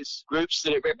for those groups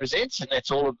that it represents, and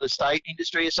that's all of the state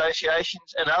industry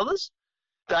associations and others.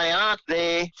 They aren't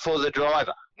there for the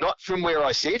driver, not from where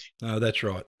I sit. No, that's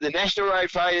right. The National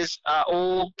Road Freighters are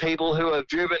all people who have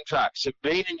driven trucks, have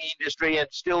been in the industry and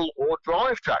still, or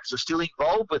drive trucks, are still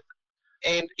involved with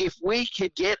them. And if we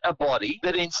could get a body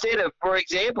that instead of, for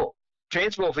example,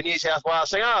 Transport for New South Wales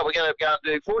saying, we're going to go and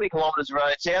do 40 kilometres of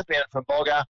road southbound from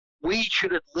Bogga, we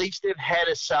should at least have had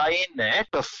a say in that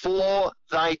before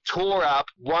they tore up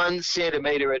 1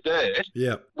 centimetre of dirt.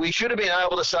 Yeah. We should have been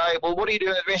able to say, well, what are you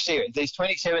doing in the rest areas? These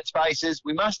 27 spaces,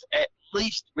 we must at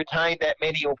least retain that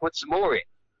many or put some more in.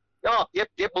 Oh, yep,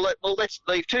 well, let's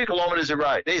leave 2 kilometres of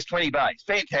road. There's 20 bays.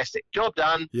 Fantastic. Job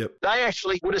done. Yep. They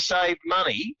actually would have saved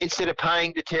money instead of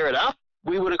paying to tear it up.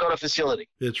 We would have got a facility.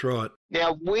 That's right.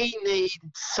 Now, we need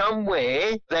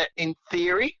somewhere that, in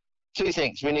theory, 2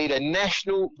 things. We need a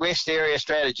national rest area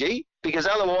strategy, because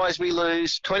otherwise we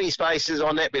lose 20 spaces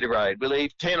on that bit of road. We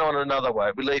leave 10 on another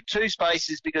road. We leave 2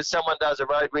 spaces because someone does a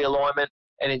road realignment,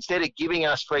 and instead of giving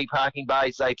us free parking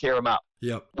bays, they tear them up.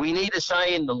 Yep. We need a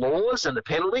say in the laws and the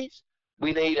penalties.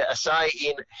 We need a say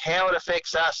in how it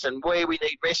affects us and where we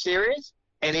need rest areas.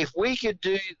 And if we could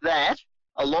do that,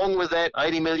 along with that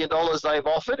 $80 million they've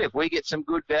offered, if we get some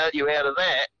good value out of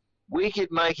that, we could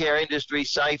make our industry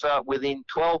safer within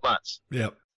 12 months.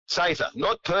 Yep. Safer,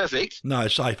 not perfect. No,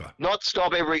 safer. Not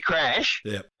stop every crash.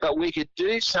 Yep. But we could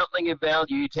do something of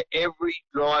value to every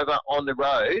driver on the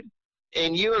road.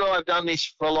 And you and I have done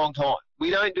this for a long time. We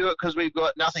don't do it because we've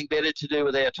got nothing better to do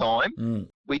with our time.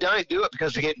 We don't do it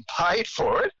because we're getting paid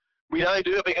for it. We don't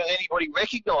do it because anybody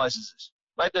recognises us.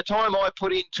 Like the time I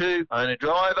put into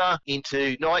owner-driver,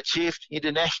 into night shift,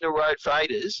 into National Road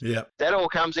Freighters, that all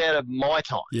comes out of my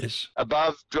time. Yes.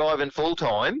 Above driving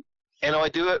full-time. And I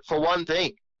do it for one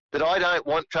thing, that I don't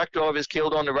want truck drivers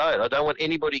killed on the road. I don't want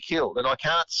anybody killed. And I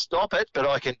can't stop it, but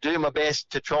I can do my best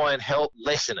to try and help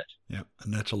lessen it. Yeah,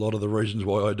 and that's a lot of the reasons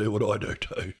why I do what I do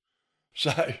too.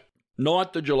 So,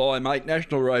 9th of July, mate,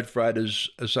 National Road Freighters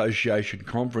Association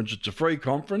Conference. It's a free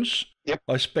conference. Yep.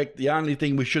 I expect the only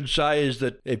thing we should say is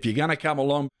that if you're going to come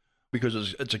along,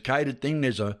 because it's a catered thing,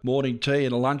 there's a morning tea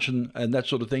and a luncheon and that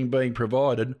sort of thing being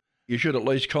provided, you should at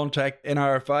least contact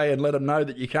NRFA and let them know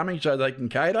that you're coming so they can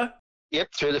cater. Yep,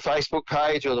 through the Facebook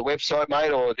page or the website,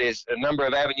 mate, or there's a number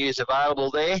of avenues available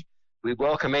there. We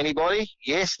welcome anybody.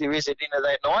 Yes, there is a dinner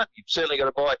that night. You've certainly got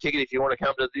to buy a ticket if you want to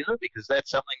come to the dinner, because that's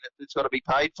something that's got to be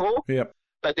paid for. Yep.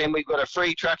 But then we've got a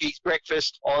free truckies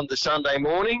breakfast on the Sunday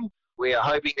morning. We are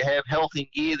hoping to have health in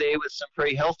gear there with some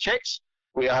free health checks.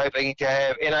 We are hoping to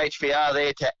have NHVR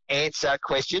there to answer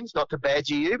questions, not to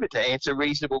badger you, but to answer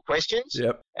reasonable questions.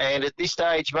 Yep. And at this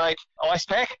stage, mate,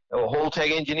 IcePack or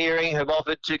Halltag Engineering have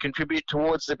offered to contribute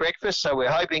towards the breakfast. So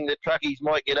we're hoping that truckies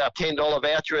might get a $10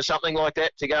 voucher or something like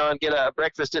that to go and get a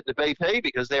breakfast at the BP,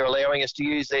 because they're allowing us to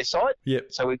use their site. Yep.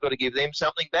 So we've got to give them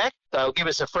something back. They'll give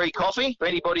us a free coffee for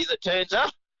anybody that turns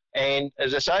up. And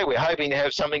as I say, we're hoping to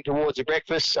have something towards the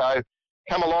breakfast. So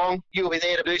come along. You'll be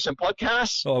there to do some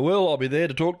podcasts. I will. I'll be there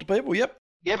to talk to people. Yep.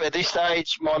 Yep. At this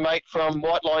stage, my mate from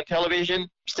White Line Television,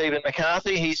 Stephen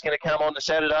McCarthy, he's going to come on the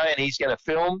Saturday and he's going to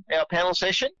film our panel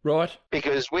session. Right.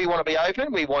 Because we want to be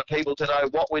open. We want people to know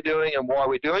what we're doing and why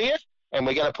we're doing it. And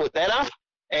we're going to put that up.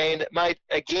 And, mate,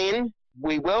 again,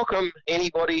 we welcome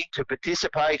anybody to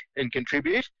participate and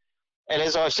contribute. And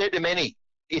as I've said to many,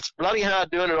 it's bloody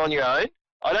hard doing it on your own.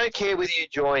 I don't care whether you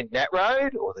join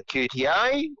NatRoad or the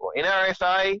QTA or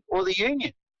NRFA or the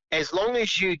union. As long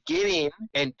as you get in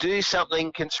and do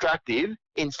something constructive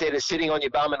instead of sitting on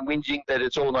your bum and whinging that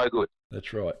it's all no good.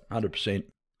 That's right, 100%.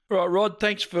 All right, Rod,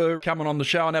 thanks for coming on the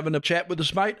show and having a chat with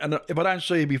us, mate. And if I don't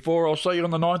see you before, I'll see you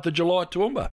on the 9th of July at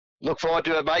Toowoomba. Look forward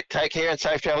to it, mate. Take care and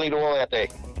safe travelling to all out there.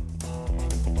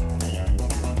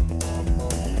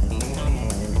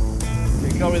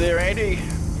 You got me there, Andy?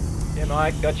 Yeah,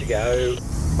 mate, got you go.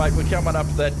 Mate, we're coming up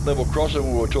to that level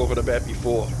crossing we were talking about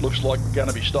before. Looks like we're going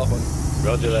to be stopping.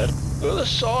 Roger that. Look at the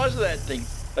size of that thing.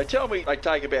 They tell me they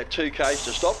take about 2 k's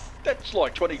to stop. That's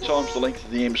like 20 times the length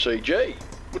of the MCG.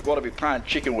 Wouldn't want to be playing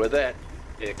chicken with that.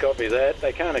 Yeah, copy that.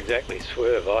 They can't exactly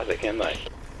swerve either, can they?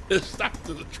 They're stuck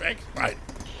to the tracks, mate.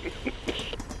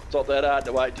 It's not that hard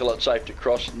to wait till it's safe to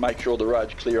cross and make sure the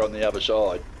road's clear on the other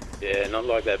side. Yeah, not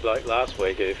like that bloke last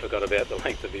week who forgot about the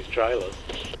length of his trailers.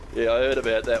 Yeah, I heard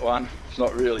about that one. It's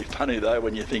not really funny though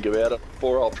when you think about it.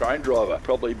 Poor old train driver,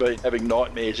 probably been having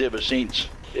nightmares ever since.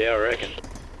 Yeah, I reckon.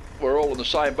 We're all in the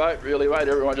same boat really, mate.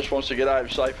 Everyone just wants to get home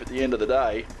safe at the end of the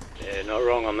day. Yeah, not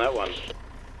wrong on that one.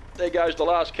 There goes the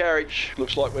last carriage.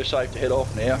 Looks like we're safe to head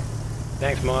off now.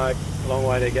 Thanks, Mike. Long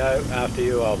way to go. After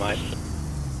you, old mate.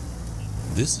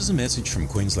 This is a message from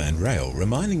Queensland Rail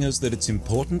reminding us that it's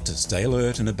important to stay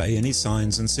alert and obey any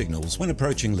signs and signals when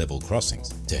approaching level crossings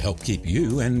to help keep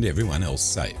you and everyone else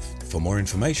safe. For more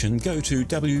information, go to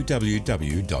www.qr.com.au.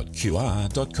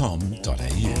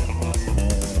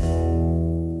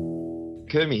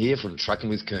 Kermie here from Trucking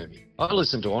with Kermie. I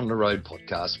listen to On the Road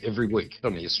podcast every week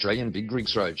on the Australian Big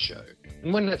Rigs Roadshow.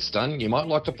 And when that's done, you might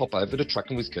like to pop over to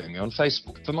Trucking with Kermie on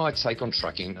Facebook for my take on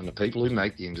trucking and the people who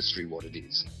make the industry what it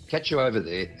is. Catch you over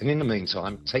there, and in the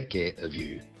meantime, take care of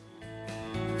you.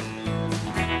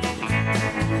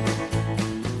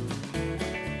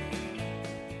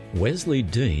 Wesley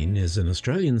Dean is an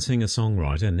Australian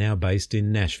singer-songwriter now based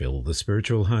in Nashville, the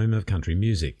spiritual home of country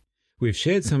music. We've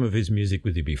shared some of his music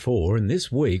with you before, and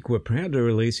this week we're proud to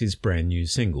release his brand new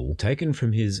single taken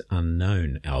from his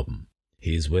Unknown album.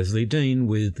 Here's Wesley Dean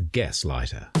with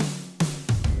Gaslighter.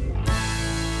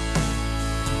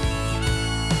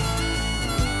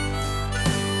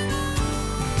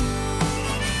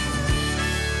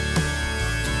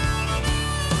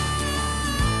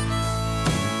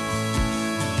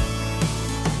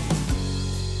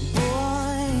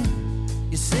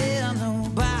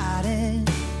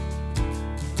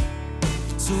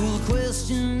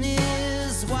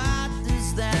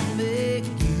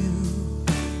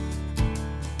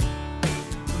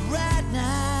 Right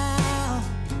now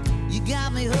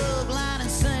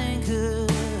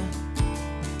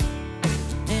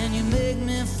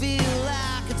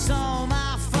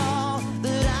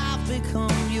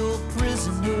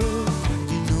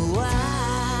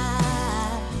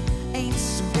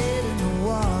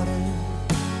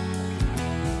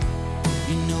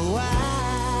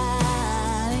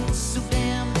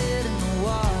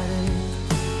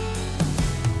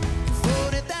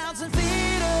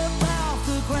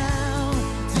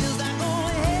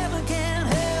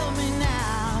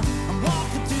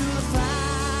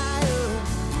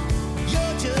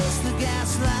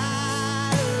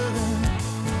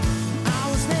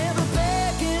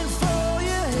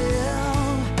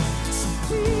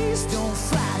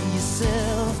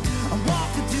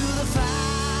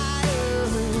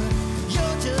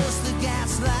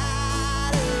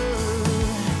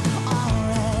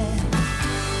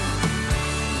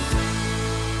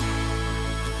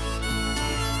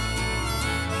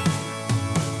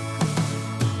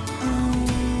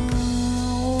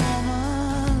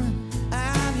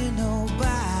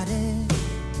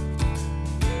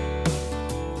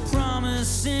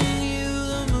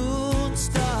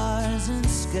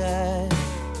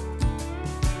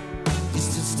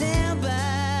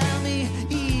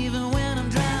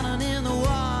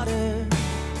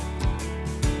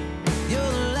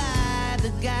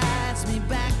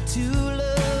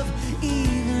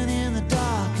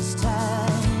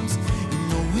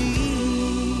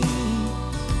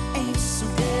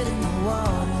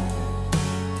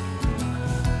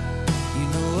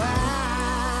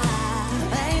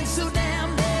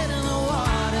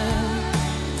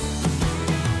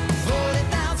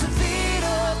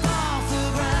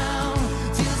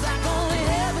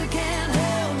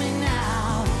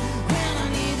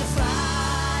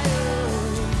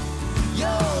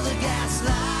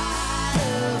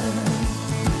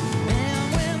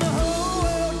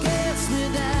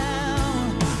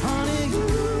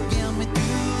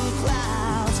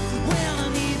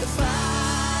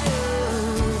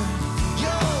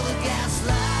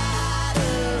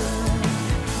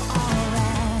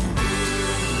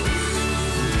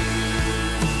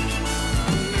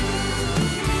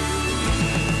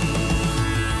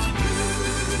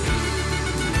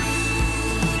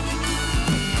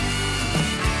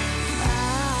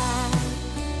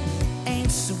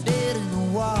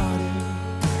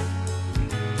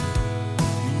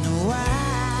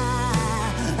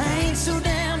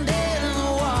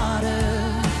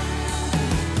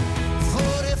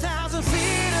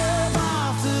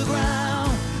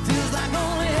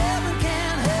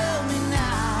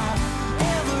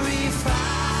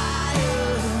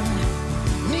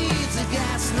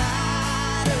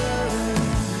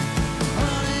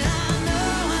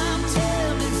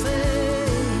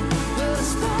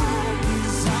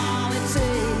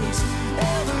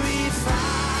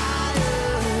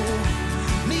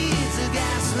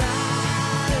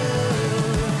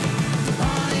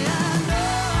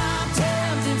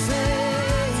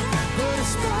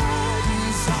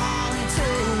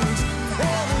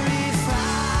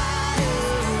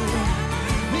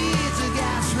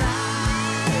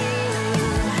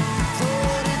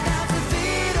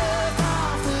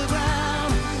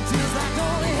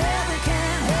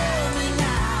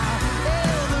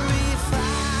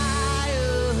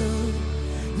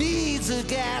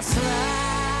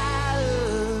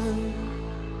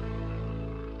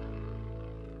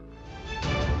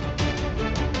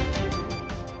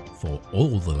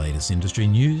all the latest industry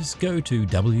news, go to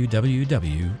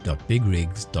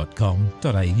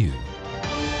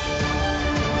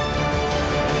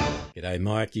www.bigrigs.com.au. G'day,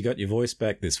 Mike. You got your voice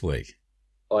back this week.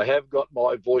 I have got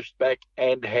my voice back,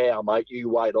 and how, mate? You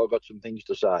wait, I've got some things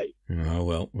to say. Oh,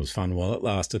 well, it was fun while it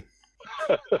lasted.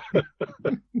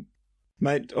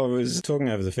 Mate, I was talking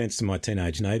over the fence to my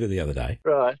teenage neighbour the other day.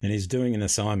 Right. And he's doing an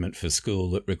assignment for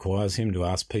school that requires him to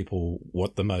ask people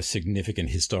what the most significant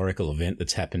historical event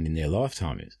that's happened in their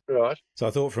lifetime is. Right. So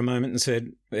I thought for a moment and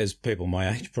said, as people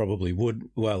my age probably would,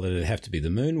 well, it'd have to be the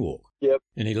moonwalk. Yep.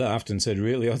 And he laughed and said,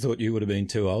 really? I thought you would have been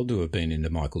too old to have been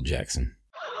into Michael Jackson.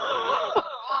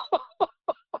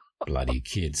 Bloody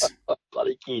kids.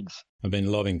 Bloody kids. I've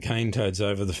been lobbing cane toads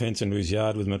over the fence into his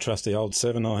yard with my trusty old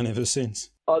 7-iron ever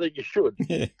since. I think you should.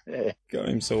 Yeah. Yeah. Got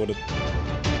him sorted.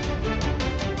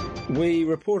 We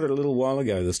reported a little while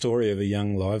ago the story of a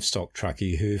young livestock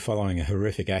truckie who, following a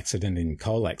horrific accident in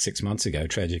Colac 6 months ago,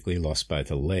 tragically lost both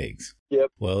her legs.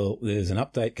 Yep. Well, there's an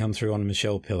update come through on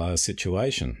Michelle Pillar's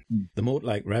situation. The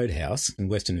Mortlake Roadhouse in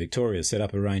Western Victoria set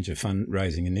up a range of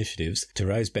fundraising initiatives to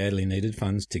raise badly needed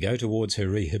funds to go towards her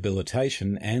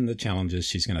rehabilitation and the challenges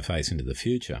she's going to face into the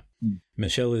future.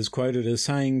 Michelle is quoted as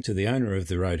saying to the owner of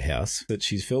the Roadhouse that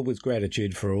she's filled with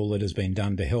gratitude for all that has been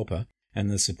done to help her, and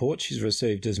the support she's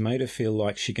received has made her feel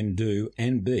like she can do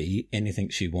and be anything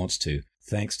she wants to,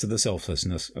 thanks to the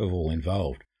selflessness of all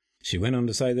involved. She went on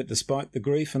to say that despite the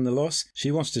grief and the loss, she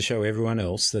wants to show everyone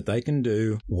else that they can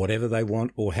do whatever they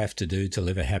want or have to do to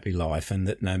live a happy life, and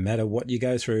that no matter what you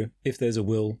go through, if there's a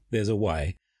will, there's a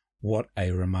way. What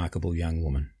a remarkable young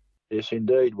woman. Yes,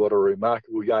 indeed. What a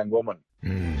remarkable young woman.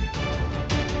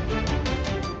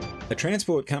 A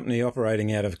transport company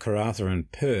operating out of Karratha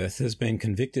and Perth has been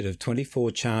convicted of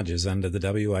 24 charges under the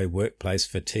WA workplace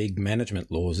fatigue management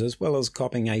laws, as well as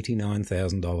copping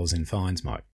 $89,000 in fines,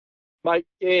 Mike. Mate,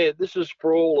 yeah, this is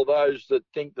for all of those that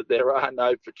think that there are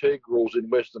no fatigue rules in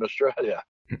Western Australia.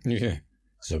 Yeah.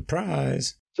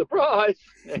 Surprise. Surprise!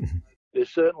 There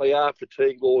certainly are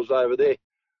fatigue laws over there.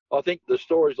 I think the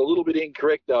story's a little bit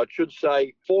incorrect, though. It should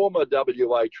say former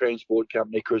WA Transport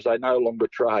Company because they no longer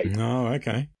trade. Oh,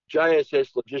 okay.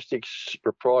 JSS Logistics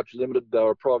Proprietary Limited, they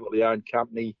were a privately owned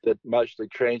company that mostly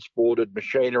transported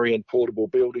machinery and portable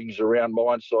buildings around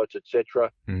mine sites, etc.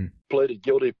 Pleaded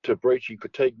guilty to breaching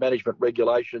fatigue management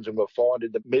regulations and were fined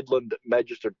in the Midland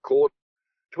Magistrate Court.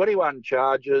 21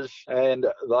 charges, and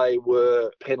they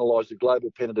were penalised a global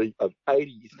penalty of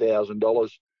 $80,000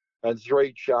 and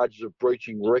 3 charges of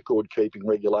breaching record-keeping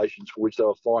regulations for which they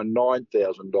were fined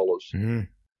 $9,000.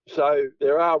 So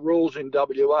there are rules in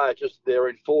WA, just they're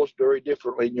enforced very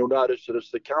differently, and you'll notice that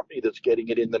it's the company that's getting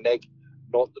it in the neck,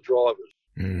 not the drivers.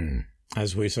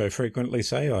 As we so frequently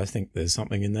say, I think there's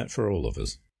something in that for all of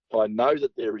us. I know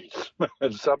that there is.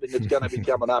 It's something that's going to be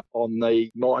coming up on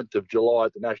the 9th of July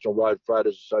at the National Road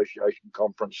Freighters Association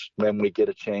Conference when we get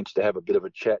a chance to have a bit of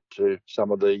a chat to some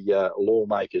of the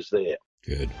lawmakers there.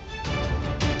 Good.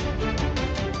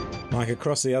 Mike,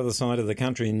 across the other side of the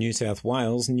country in New South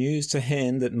Wales, news to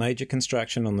hand that major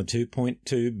construction on the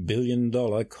 $2.2 billion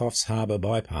Coffs Harbour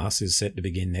bypass is set to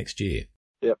begin next year.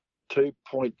 Yep,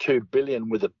 $2.2 billion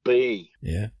with a B.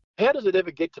 Yeah. How does it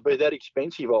ever get to be that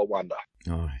expensive, I wonder?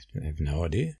 Oh, I have no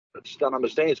idea. I just don't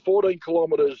understand. It's 14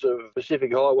 kilometres of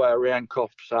Pacific Highway around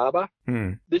Coffs Harbour.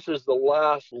 This is the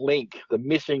last link, the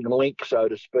missing link, so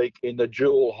to speak, in the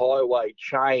dual highway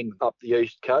chain up the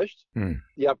east coast.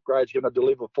 The upgrade's going to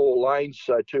deliver 4 lanes,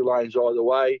 so 2 lanes either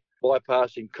way,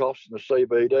 bypassing Coffs and the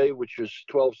CBD, which is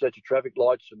 12 sets of traffic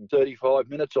lights and 35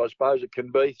 minutes, I suppose it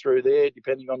can be through there,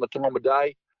 depending on the time of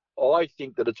day. I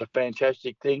think that it's a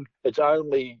fantastic thing. It's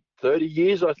only 30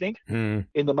 years, I think, in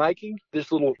the making,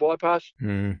 this little bypass.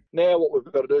 Now what we've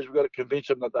got to do is we've got to convince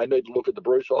them that they need to look at the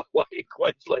Bruce Highway in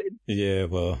Queensland. Yeah,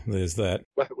 well, there's that.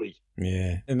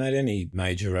 Yeah. And mate, any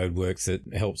major roadworks that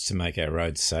helps to make our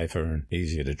roads safer and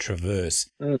easier to traverse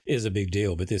is a big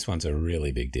deal, but this one's a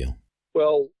really big deal.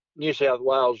 Well, New South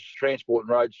Wales Transport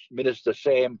and Roads Minister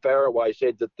Sam Farraway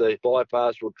said that the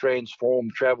bypass will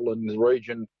transform travel in the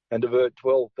region and divert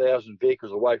 12,000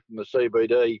 vehicles away from the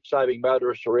CBD, saving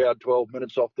motorists around 12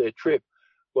 minutes off their trip.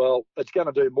 Well, it's going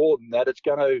to do more than that. It's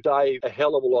going to save a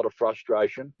hell of a lot of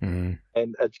frustration, and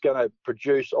it's going to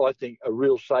produce, I think, a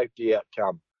real safety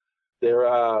outcome. There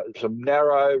are some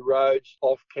narrow roads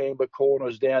off Canberra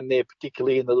corners down there,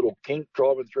 particularly in the little kink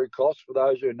driving through Coffs, for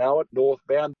those who know it,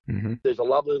 northbound. There's a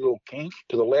lovely little kink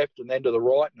to the left and then to the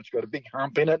right, and it's got a big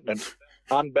hump in it, and it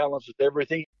unbalances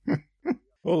everything.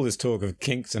 All this talk of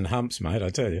kinks and humps, mate,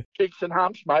 I tell you. Kinks and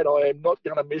humps, mate, I am not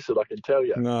going to miss it, I can tell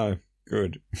you. No,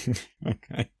 good.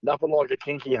 Okay. Nothing like a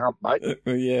kinky hump, mate.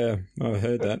 Yeah, I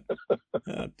heard that.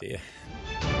 Oh, dear.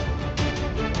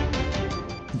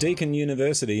 Deakin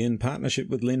University, in partnership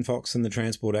with Linfox and the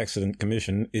Transport Accident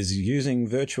Commission, is using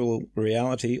virtual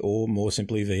reality, or more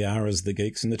simply VR as the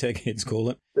geeks and the tech heads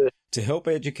call it, to help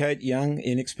educate young,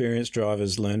 inexperienced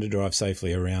drivers learn to drive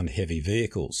safely around heavy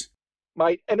vehicles.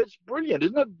 Mate, and it's brilliant,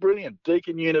 isn't it brilliant?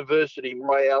 Deakin University,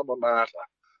 my alma mater.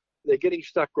 They're getting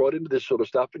stuck right into this sort of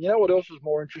stuff. And you know what else is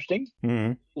more interesting?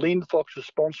 Linfox is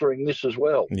sponsoring this as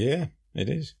well. Yeah, it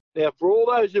is. Now, for all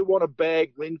those who want to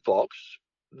bag Linfox,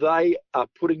 they are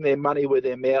putting their money where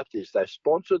their mouth is. They've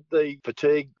sponsored the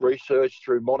fatigue research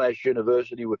through Monash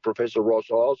University with Professor Ross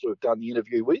Isles, who we've done the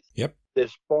interview with. Yep.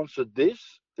 They've sponsored this.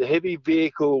 The Heavy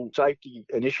Vehicle Safety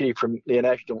Initiative from the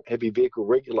National Heavy Vehicle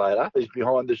Regulator is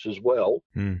behind this as well.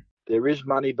 There is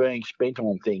money being spent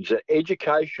on things.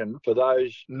 Education for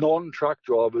those non-truck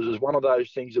drivers is one of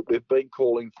those things that we've been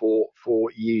calling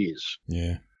for years.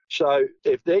 Yeah. So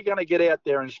if they're going to get out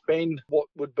there and spend what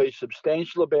would be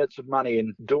substantial amounts of money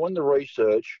in doing the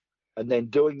research and then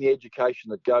doing the education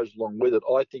that goes along with it,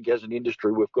 I think as an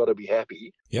industry we've got to be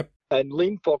happy. Yep. And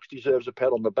Linfox deserves a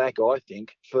pat on the back, I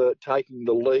think, for taking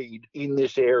the lead in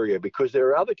this area, because there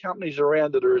are other companies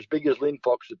around that are as big as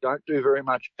Linfox that don't do very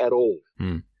much at all.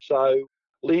 So,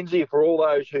 Lindsay, for all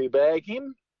those who bag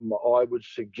him, I would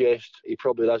suggest he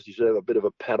probably does deserve a bit of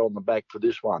a pat on the back for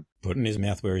this one. Putting his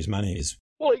mouth where his money is.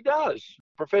 Well, he does.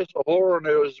 Professor Horan,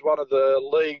 who is one of the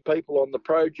lead people on the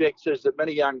project, says that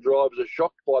many young drivers are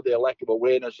shocked by their lack of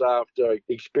awareness after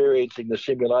experiencing the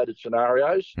simulated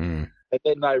scenarios. And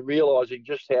then they realising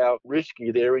just how risky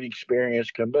their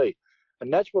inexperience can be.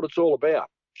 And that's what it's all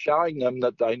about, showing them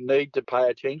that they need to pay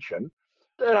attention.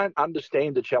 They don't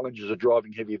understand the challenges of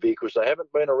driving heavy vehicles. They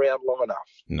haven't been around long enough.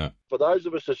 No. For those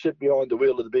of us that sit behind the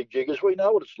wheel of the big jiggers, we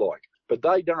know what it's like. But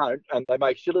they don't, and they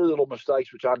make silly little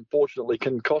mistakes, which unfortunately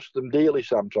can cost them dearly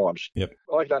sometimes. Yep.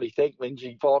 I can only thank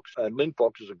Lindsay Fox and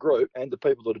Linfox as a group and the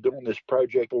people that are doing this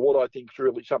project for what I think is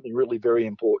really something really very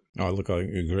important. Oh, look, I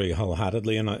agree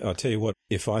wholeheartedly. And I'll tell you what,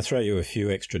 if I throw you a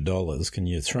few extra dollars, can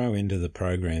you throw into the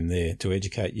program there to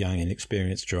educate young and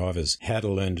experienced drivers how to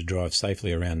learn to drive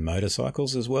safely around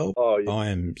motorcycles as well? Oh, yeah. I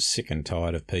am sick and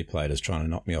tired of P-platers trying to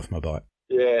knock me off my bike.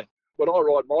 Yeah. When I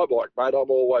ride my bike, mate, I'm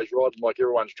always riding like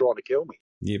everyone's trying to kill me.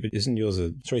 Yeah, but isn't yours a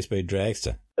 3-speed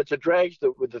dragster? It's a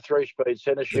dragster with the 3-speed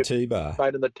centre shift. The T-bar.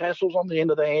 Mate, and the tassels on the end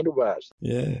of the handlebars.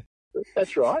 Yeah.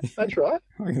 That's right. That's right.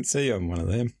 I can see you on one of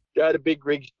them. Go to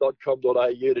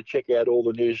bigrigs.com.au to check out all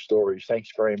the news stories. Thanks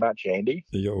very much, Andy.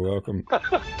 You're welcome.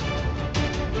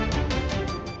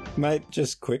 Mate,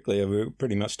 just quickly, we're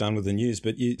pretty much done with the news,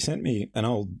 but you sent me an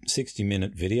old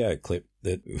 60-minute video clip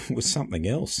that was something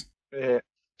else. Yeah,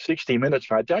 60 minutes,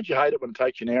 mate. Don't you hate it when it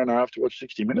takes you an hour and a half to watch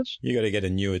 60 minutes? You got to get a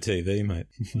newer TV, mate.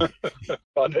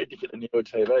 I need to get a newer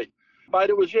TV. Mate,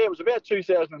 it was about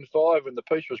 2005 when the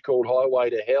piece was called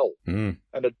Highway to Hell. And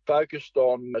it focused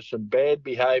on some bad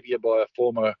behaviour by a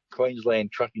former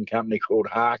Queensland trucking company called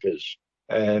Harkers,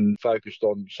 and focused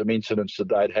on some incidents that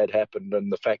they'd had happened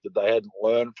and the fact that they hadn't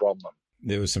learned from them.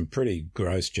 There were some pretty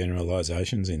gross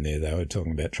generalisations in there. They were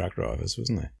talking about truck drivers,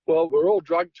 wasn't there? Well, we're all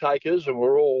drug takers and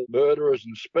we're all murderers,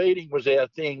 and speeding was our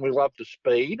thing. We love to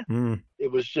speed.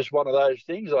 It was just one of those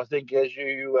things. I think, as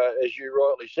you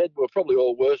rightly said, we're probably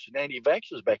all worse than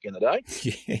anti-vaxxers back in the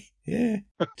day. Yeah.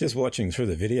 Just watching through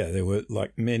the video, there were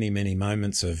like many, many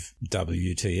moments of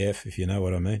WTF, if you know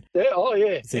what I mean. Yeah. Oh,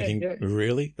 yeah. Thinking,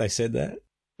 really? They said that?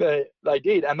 They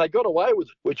did, and they got away with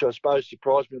it, which I suppose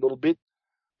surprised me a little bit.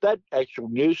 That actual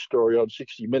news story on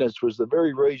 60 Minutes was the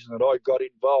very reason that I got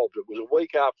involved. It was a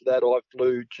week after that I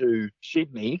flew to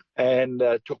Sydney and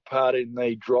took part in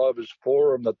the drivers'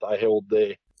 forum that they held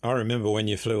there. I remember when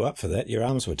you flew up for that, your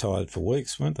arms were tired for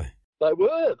weeks, weren't they? They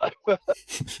were.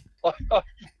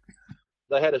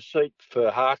 They had a seat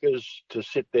for Harkers to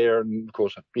sit there, and of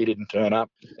course he didn't turn up.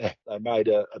 They made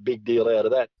a big deal out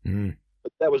of that.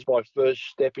 But that was my first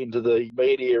step into the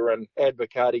media and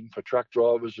advocating for truck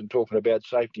drivers and talking about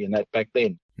safety and that back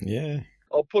then. Yeah.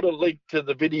 I'll put a link to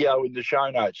the video in the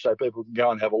show notes so people can go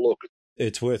and have a look.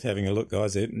 It's worth having a look,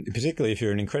 guys. Particularly if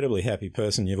you're an incredibly happy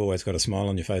person, you've always got a smile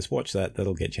on your face. Watch that.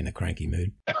 That'll get you in a cranky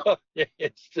mood. Yeah,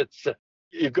 it's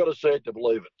you've got to see it to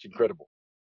believe it. It's incredible.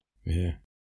 Yeah.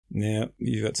 Now,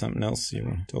 you got something else you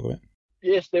want to talk about?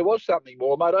 Yes, there was something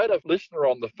more, mate. I had a listener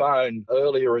on the phone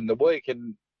earlier in the week,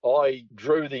 and I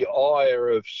drew the ire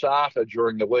of SATA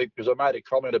during the week because I made a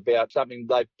comment about something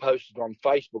they posted on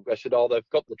Facebook. They said, they've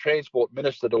got the Transport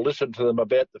Minister to listen to them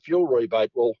about the fuel rebate.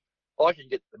 Well, I can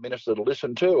get the Minister to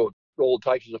listen too. All it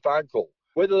takes is a phone call.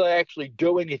 Whether they actually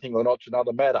do anything or not is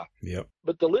another matter. Yep.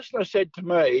 But the listener said to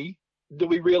me, do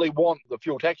we really want the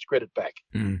fuel tax credit back?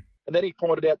 And then he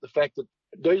pointed out the fact that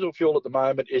Diesel fuel at the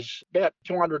moment is about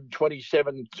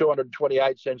 227,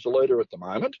 228 cents a litre at the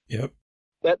moment. Yep.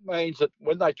 That means that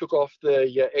when they took off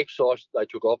the excise they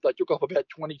took off about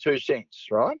 22 cents,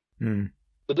 right? Mm.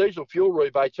 The diesel fuel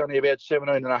rebate's only about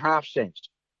 17.5 cents.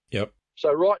 Yep.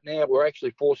 So right now we're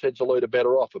actually 4 cents a litre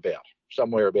better off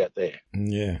somewhere about there.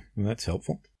 Yeah, well, that's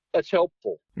helpful. That's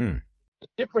helpful. Mm. The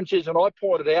difference is, and I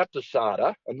pointed out to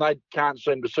SADA, and they can't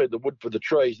seem to see the wood for the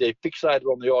trees. They're fixated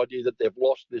on the idea that they've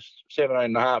lost this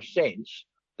 17.5 cents.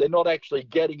 They're not actually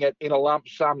getting it in a lump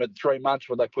sum in 3 months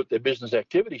when they put their business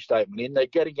activity statement in. They're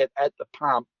getting it at the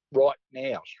pump right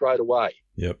now, straight away.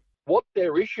 Yep. What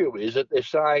their issue is that they're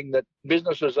saying that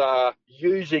businesses are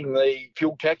using the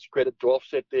fuel tax credit to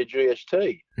offset their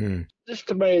GST. Mm. This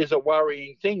to me is a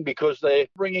worrying thing because they're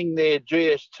bringing their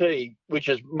GST, which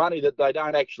is money that they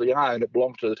don't actually own, it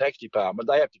belongs to the tax department.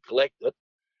 They have to collect it,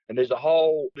 and there's a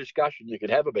whole discussion you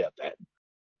could have about that.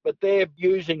 But they're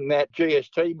using that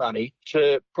GST money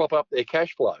to prop up their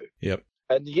cash flow. Yep.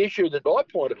 And the issue that I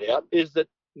pointed out is that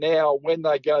now when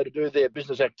they go to do their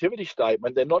business activity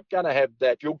statement, they're not going to have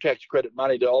that fuel tax credit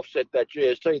money to offset that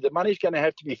GST. The money's going to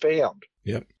have to be found.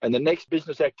 Yep. And the next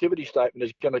business activity statement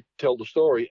is going to tell the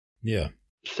story. Yeah.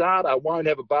 SADA won't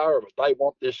have a bar of it. They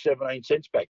want this 17 cents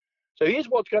back. So here's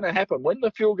what's going to happen. When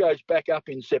the fuel goes back up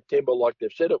in September like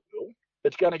they've said it will,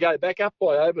 it's going to go back up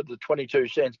by over the 22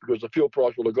 cents because the fuel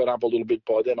price will have gone up a little bit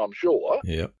by then, I'm sure.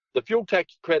 Yep. The fuel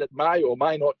tax credit may or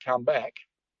may not come back.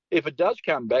 If it does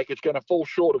come back, it's going to fall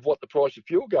short of what the price of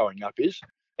fuel going up is.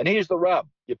 And here's the rub.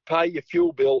 You pay your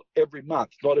fuel bill every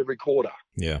month, not every quarter.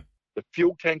 Yeah. The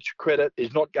fuel tax credit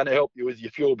is not going to help you with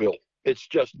your fuel bill. It's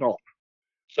just not.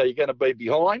 So you're going to be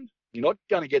behind. You're not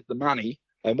going to get the money.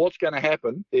 And what's going to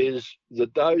happen is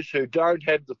that those who don't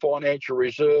have the financial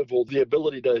reserve or the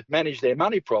ability to manage their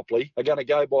money properly are going to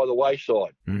go by the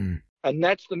wayside. Mm. And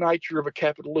that's the nature of a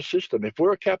capitalist system. If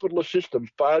we're a capitalist system,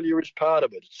 failure is part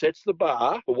of it. It sets the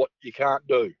bar for what you can't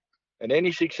do. And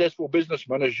any successful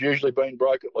businessman has usually been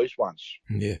broke at least once.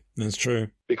 Yeah, that's true.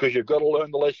 Because you've got to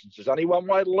learn the lessons. There's only one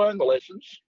way to learn the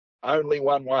lessons. Only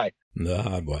one way. The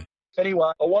hard way.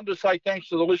 Anyway, I wanted to say thanks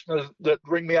to the listeners that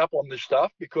ring me up on this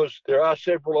stuff because there are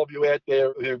several of you out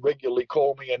there who regularly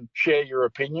call me and share your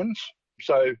opinions.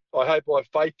 So I hope I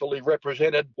faithfully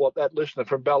represented what that listener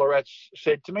from Ballarat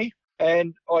said to me.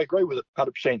 And I agree with it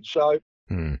 100%. So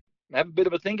have a bit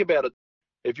of a think about it.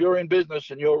 If you're in business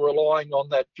and you're relying on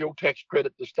that fuel tax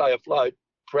credit to stay afloat,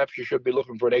 perhaps you should be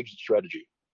looking for an exit strategy.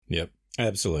 Yep,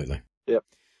 absolutely. Yep.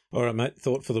 All right, mate,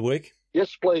 thought for the week?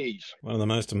 Yes, please. One of the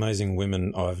most amazing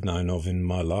women I've known of in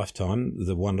my lifetime,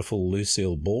 the wonderful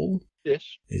Lucille Ball, yes,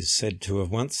 is said to have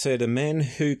once said, "A man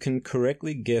who can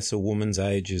correctly guess a woman's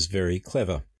age is very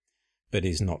clever, but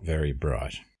he's not very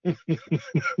bright."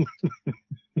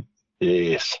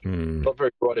 Yes. Not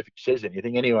very bright if he says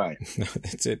anything anyway. No,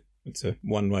 that's it. It's a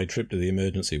one-way trip to the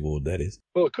emergency ward, that is.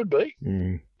 Well, it could be.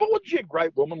 But wasn't she a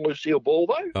great woman, Lucille Ball,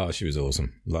 though? Oh, she was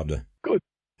awesome. Loved her. Good.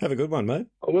 Have a good one, mate.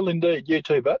 I will indeed. You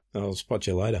too, bud. I'll spot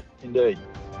you later. Indeed.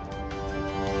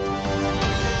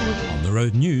 On the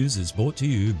Road News is brought to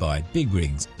you by Big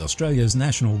Rigs, Australia's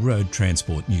national road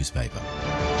transport newspaper.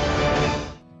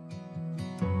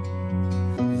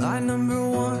 Line number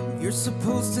one, you're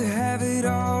supposed to have it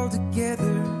all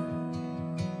together.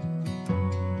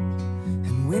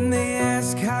 And when they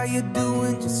ask how you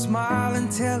doing, just smile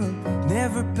and tell them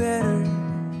never better.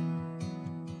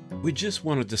 We just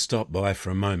wanted to stop by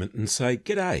for a moment and say,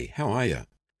 "G'day, how are you?"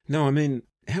 No, I mean,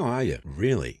 how are you,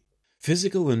 really?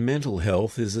 Physical and mental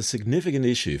health is a significant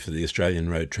issue for the Australian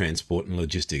road transport and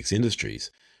logistics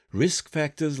industries. Risk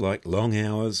factors like long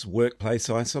hours, workplace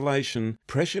isolation,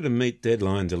 pressure to meet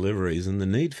deadline deliveries, and the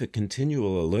need for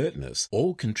continual alertness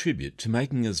all contribute to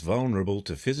making us vulnerable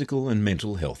to physical and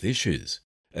mental health issues.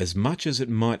 As much as it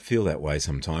might feel that way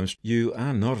sometimes, you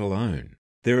are not alone.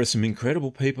 There are some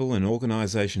incredible people and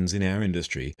organisations in our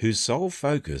industry whose sole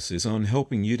focus is on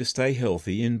helping you to stay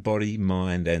healthy in body,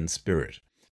 mind and spirit.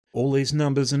 All these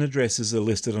numbers and addresses are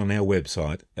listed on our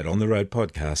website at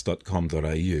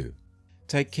ontheroadpodcast.com.au.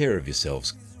 Take care of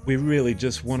yourselves. We really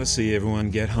just want to see everyone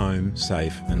get home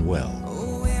safe and well.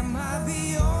 Oh, am I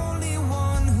the only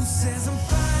one who says I'm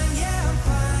fine? Yeah, I'm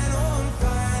fine. Oh, I'm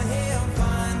fine. Hey, I'm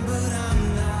fine, but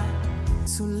I'm not.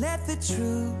 So let the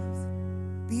truth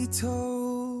be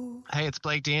told. Hey, it's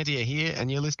Blake D'Antia here,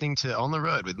 and you're listening to On the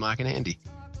Road with Mike and Andy.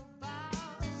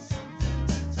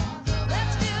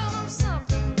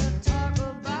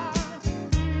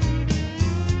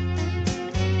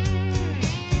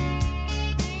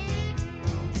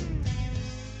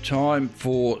 Time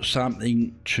for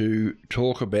something to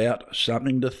talk about,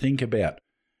 something to think about.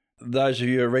 Those of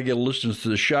you who are regular listeners to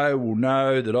the show will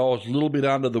know that I was a little bit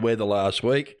under the weather last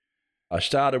week. I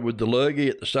started with the lurgy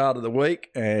at the start of the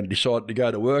week and decided to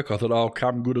go to work. I thought I'll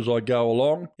come good as I go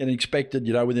along and expected,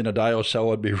 within a day or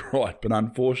so I'd be right. But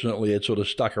unfortunately, it sort of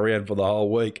stuck around for the whole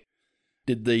week.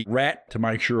 Did the rat to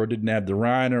make sure I didn't have the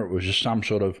Rona. It was just some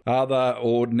sort of other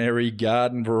ordinary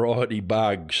garden variety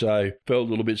bug. So felt a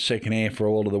little bit secondhand for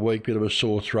a lot of the week, bit of a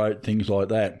sore throat, things like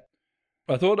that.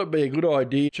 I thought it'd be a good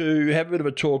idea to have a bit of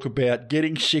a talk about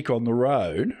getting sick on the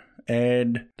road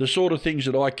and the sort of things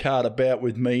that I cart about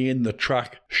with me in the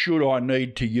truck should I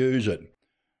need to use it.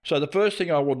 So the first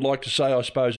thing I would like to say, I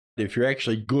suppose, if you're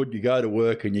actually good, you go to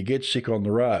work and you get sick on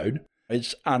the road,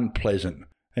 it's unpleasant.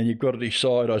 And you've got to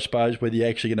decide, I suppose, whether you're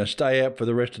actually going to stay out for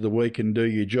the rest of the week and do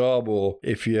your job, or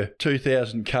if you're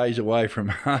 2,000 k's away from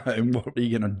home, what are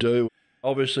you going to do?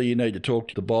 Obviously, you need to talk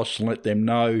to the boss and let them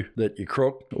know that you're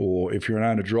crook, or if you're an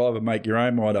owner-driver, make your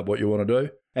own mind up what you want to do.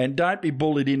 And don't be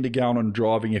bullied into going and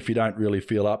driving if you don't really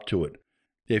feel up to it.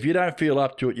 If you don't feel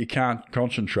up to it, you can't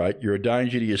concentrate. You're a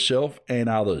danger to yourself and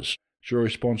others. It's your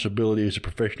responsibility as a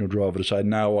professional driver to say,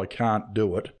 no, I can't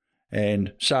do it.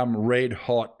 And some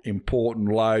red-hot, important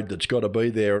load that's got to be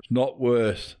there, it's not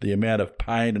worth the amount of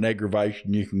pain and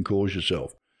aggravation you can cause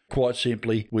yourself. Quite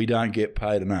simply, we don't get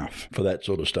paid enough for that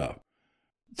sort of stuff.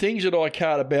 Things that I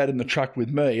cart about in the truck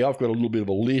with me, I've got a little bit of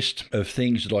a list of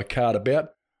things that I cart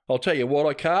about. I'll tell you what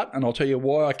I cart and I'll tell you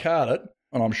why I cart it.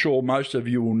 And I'm sure most of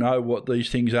you will know what these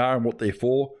things are and what they're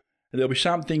for. And there'll be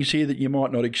some things here that you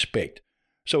might not expect.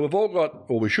 So we've all got,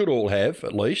 or we should all have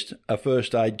at least, a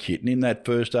first aid kit. And in that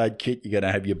first aid kit, you're going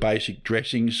to have your basic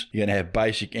dressings. You're going to have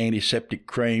basic antiseptic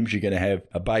creams. You're going to have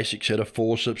a basic set of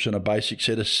forceps and a basic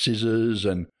set of scissors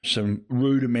and some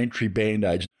rudimentary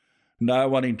band-aids. No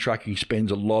one in trucking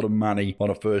spends a lot of money on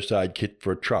a first aid kit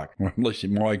for a truck, or at least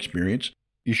in my experience.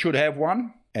 You should have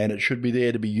one, and it should be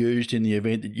there to be used in the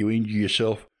event that you injure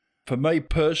yourself. For me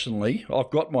personally, I've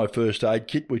got my first aid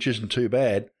kit, which isn't too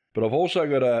bad, but I've also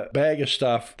got a bag of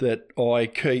stuff that I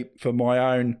keep for my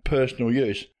own personal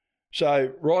use.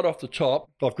 So right off the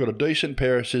top, I've got a decent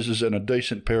pair of scissors and a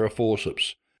decent pair of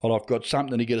forceps, and I've got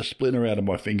something to get a splinter out of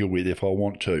my finger with if I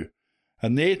want to.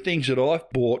 And they're things that I've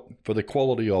bought for the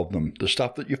quality of them. The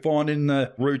stuff that you find in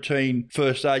the routine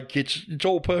first aid kits, it's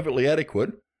all perfectly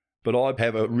adequate, but I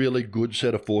have a really good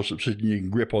set of forceps that you can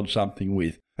grip on something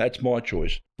with. That's my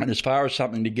choice. And as far as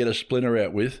something to get a splinter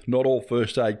out with, not all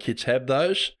first aid kits have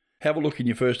those. Have a look in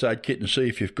your first aid kit and see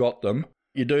if you've got them.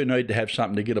 You do need to have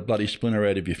something to get a bloody splinter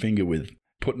out of your finger with.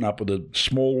 Putting up with a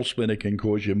small splinter can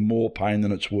cause you more pain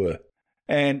than it's worth.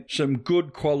 And some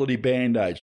good quality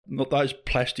band-aids. Not those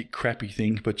plastic crappy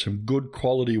things, but some good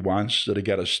quality ones that are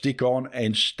going to stick on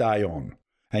and stay on.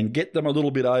 And get them a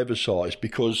little bit oversized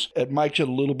because it makes it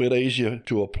a little bit easier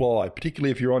to apply,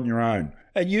 particularly if you're on your own.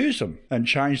 And use them and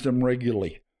change them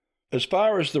regularly. As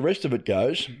far as the rest of it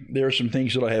goes, there are some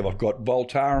things that I have. I've got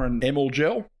Voltaren Emul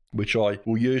Gel, which I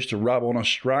will use to rub on a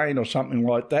strain or something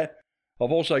like that.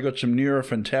 I've also got some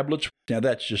Nurofen tablets. Now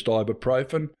that's just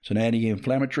ibuprofen. It's an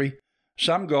anti-inflammatory.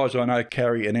 Some guys I know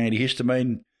carry an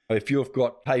antihistamine. If you've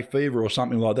got hay fever or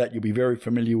something like that, you'll be very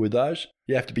familiar with those.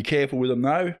 You have to be careful with them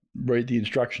though. Read the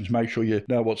instructions, make sure you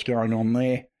know what's going on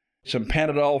there. Some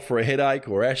Panadol for a headache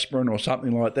or aspirin or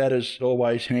something like that is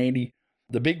always handy.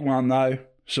 The big one though,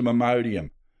 some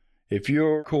Imodium. If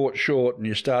you're caught short and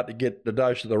you start to get the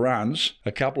dose of the runs,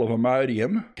 a couple of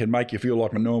Imodium can make you feel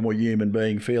like a normal human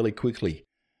being fairly quickly.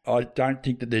 I don't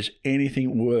think that there's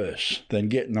anything worse than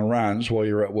getting the runs while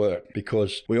you're at work,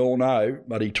 because we all know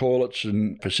bloody toilets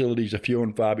and facilities are few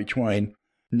and far between.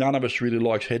 None of us really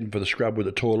likes heading for the scrub with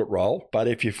a toilet roll, but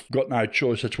if you've got no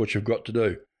choice, that's what you've got to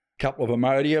do. A couple of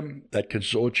Imodium, that can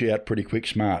sort you out pretty quick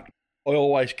smart. I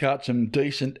always cart some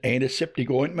decent antiseptic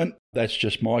ointment. That's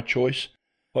just my choice.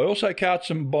 I also cart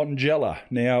some Bonjela.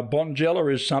 Now,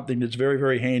 Bonjela is something that's very,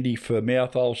 very handy for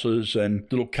mouth ulcers and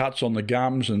little cuts on the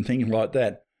gums and things like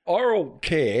that. Oral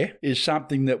care is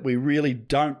something that we really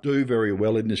don't do very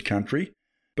well in this country,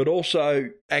 but also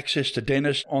access to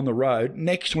dentists on the road,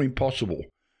 next to impossible.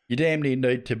 You damn near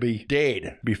need to be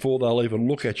dead before they'll even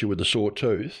look at you with a sore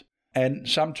tooth. And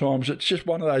sometimes it's just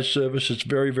one of those services that's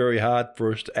very, very hard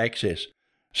for us to access.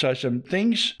 So some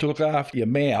things to look after your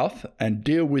mouth and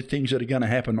deal with things that are going to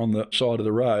happen on the side of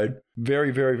the road,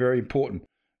 very, very, very important.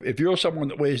 If you're someone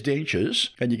that wears dentures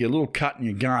and you get a little cut in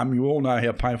your gum, you all know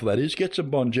how painful that is. Get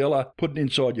some Bonjela, put it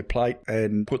inside your plate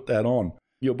and put that on.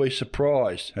 You'll be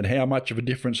surprised at how much of a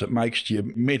difference it makes to your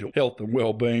mental health and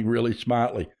well-being really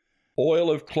smartly. Oil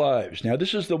of cloves. Now,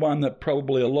 this is the one that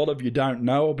probably a lot of you don't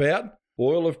know about.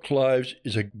 Oil of cloves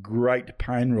is a great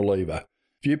pain reliever.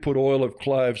 If you put oil of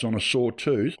cloves on a sore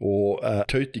tooth or a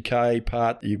tooth decay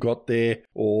part that you've got there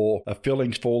or a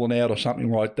filling's fallen out or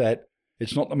something like that,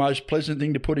 it's not the most pleasant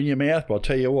thing to put in your mouth, but I'll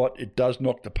tell you what, it does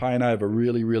knock the pain over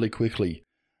really, really quickly.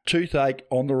 Toothache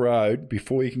on the road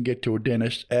before you can get to a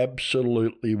dentist,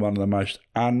 absolutely one of the most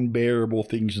unbearable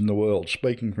things in the world,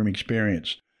 speaking from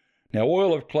experience. Now,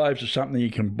 oil of cloves is something you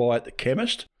can buy at the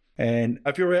chemist, and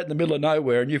if you're out in the middle of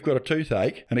nowhere and you've got a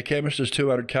toothache and a chemist is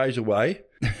 200 k's away,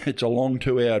 it's a long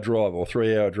 2-hour drive or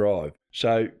 3-hour drive.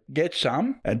 So get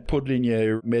some and put it in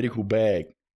your medical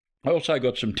bag. I also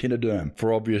got some Tinoderm.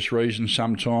 For obvious reasons,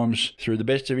 sometimes, through the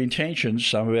best of intentions,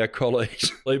 some of our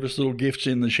colleagues leave us little gifts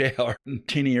in the shower. And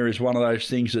tinea is one of those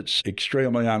things that's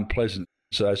extremely unpleasant.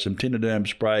 So some Tinoderm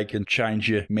spray can change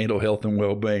your mental health and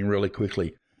well-being really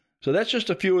quickly. So that's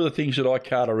just a few of the things that I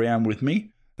cart around with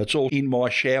me. It's all in my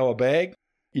shower bag.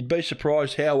 You'd be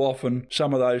surprised how often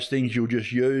some of those things you'll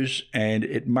just use, and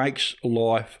it makes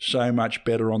life so much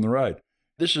better on the road.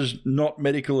 This is not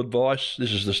medical advice.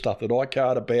 This is the stuff that I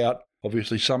cart about.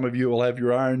 Obviously, some of you will have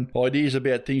your own ideas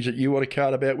about things that you want to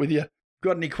cart about with you.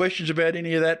 Got any questions about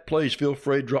any of that? Please feel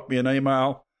free to drop me an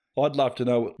email. I'd love to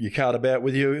know what you cart about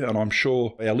with you, and I'm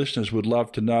sure our listeners would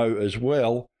love to know as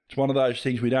well. It's one of those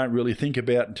things we don't really think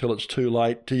about until it's too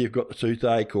late, till you've got the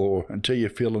toothache or until you're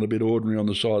feeling a bit ordinary on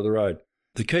the side of the road.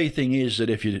 The key thing is that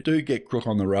if you do get crook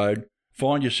on the road,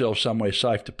 find yourself somewhere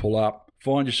safe to pull up.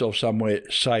 Find yourself somewhere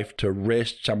safe to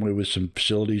rest, somewhere with some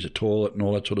facilities, a toilet and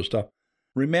all that sort of stuff.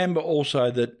 Remember also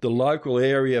that the local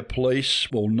area police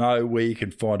will know where you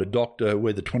can find a doctor,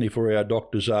 where the 24-hour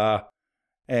doctors are,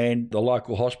 and the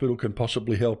local hospital can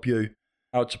possibly help you.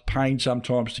 It's a pain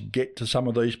sometimes to get to some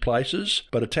of these places,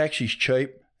 but a taxi's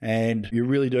cheap and you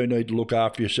really do need to look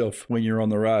after yourself when you're on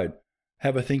the road.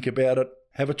 Have a think about it,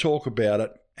 have a talk about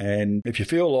it. And if you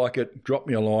feel like it, drop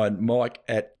me a line,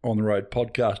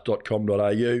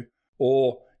 mike@ontheroadpodcast.com.au,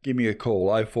 or give me a call,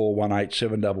 0418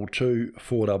 722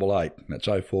 488. That's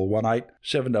 0418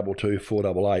 722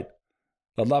 488.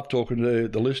 I love talking to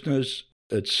the listeners.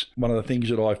 It's one of the things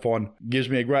that I find gives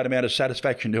me a great amount of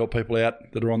satisfaction to help people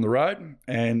out that are on the road,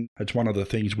 and it's one of the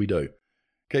things we do.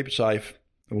 Keep it safe,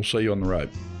 and we'll see you on the road.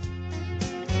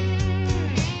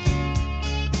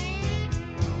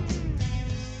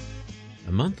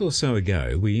 A month or so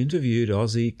ago, we interviewed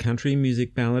Aussie country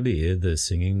music balladeer, the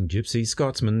singing gypsy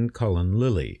Scotsman Colin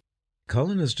Lilly.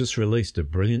 Colin has just released a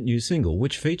brilliant new single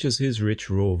which features his rich,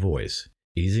 raw voice.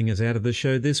 Easing us out of the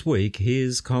show this week,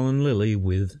 here's Colin Lilly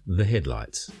with The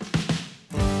Headlights.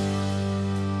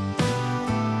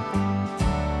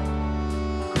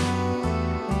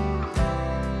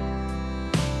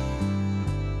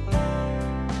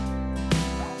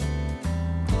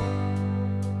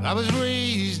 I was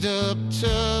raised up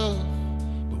tough,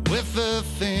 but with a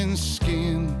thin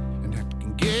skin, and that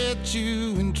can get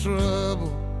you in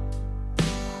trouble.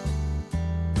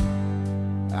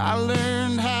 I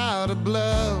learned how to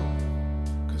bluff,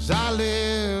 'cause I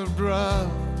lived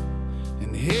rough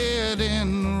and hid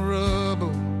in the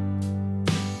rubble.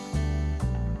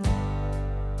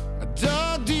 I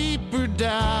dug deeper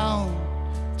down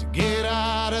to get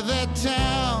out of that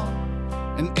town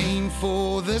and aim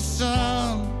for the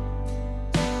sun.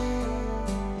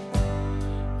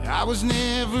 I was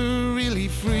never really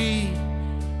free,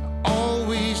 I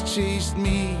always chased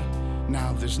me.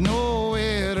 Now there's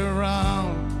nowhere to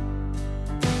run.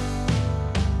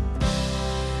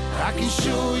 I can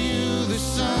show you the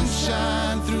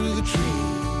sunshine through the trees.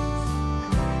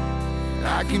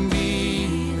 I can be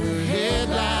the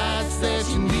headlights that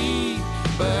you need,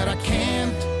 but I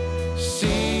can't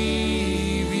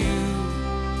save you,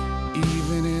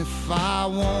 even if I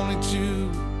wanted to.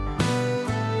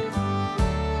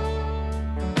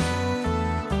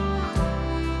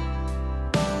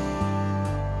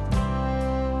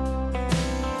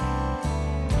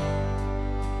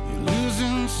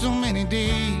 So many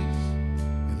days,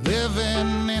 you're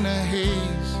living in a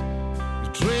haze,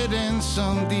 you're treading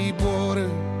some deep water.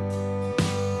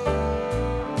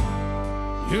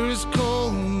 You're as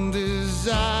cold as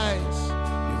ice,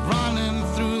 you're running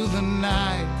through the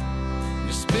night,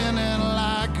 you're spinning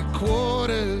like a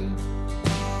quarter.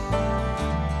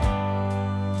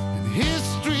 And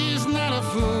history's not a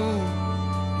fool,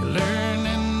 you're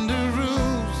learning the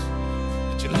rules,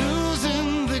 but you're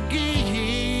losing the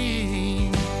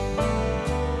game.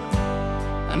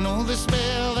 I know the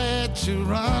spell that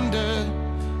you're under,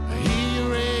 I hear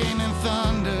rain and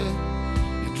thunder,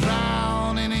 you're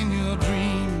drowning in your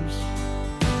dreams.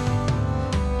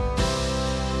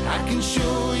 I can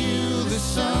show you the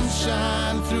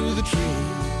sunshine through the trees.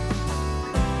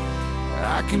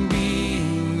 I can be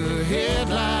the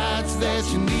headlights that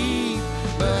you need,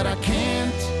 but I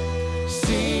can't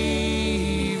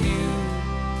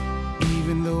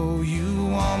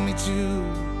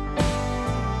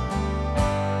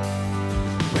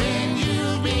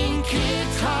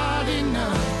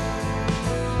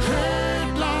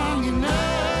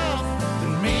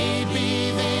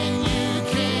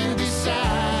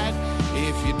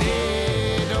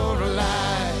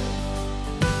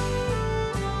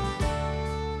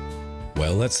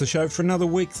that's the show for another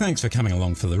week. Thanks for coming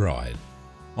along for the ride.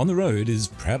 On the Road is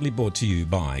proudly brought to you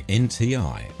by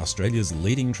NTI, Australia's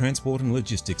leading transport and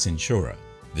logistics insurer.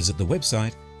 Visit the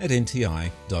website at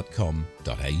nti.com.au.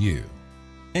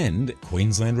 And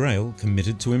Queensland Rail,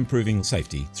 committed to improving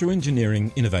safety through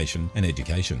engineering, innovation and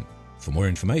education. For more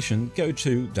information, go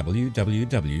to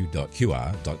www.qr.com.au.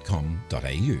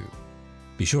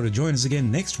 Be sure to join us again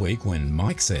next week when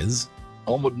Mike says...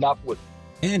 Onward and upward.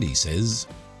 Andy says...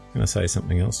 Can I say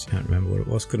something else? Can't remember what it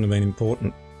was. Couldn't have been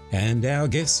important. And our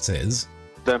guest says...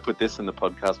 Don't put this in the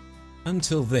podcast.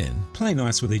 Until then, play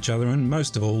nice with each other and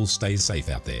most of all, stay safe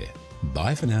out there.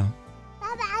 Bye for now.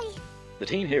 Bye-bye. The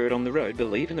team here at On the Road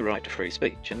believe in the right to free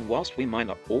speech, and whilst we might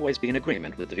not always be in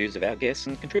agreement with the views of our guests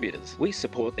and contributors, we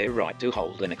support their right to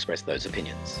hold and express those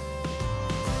opinions.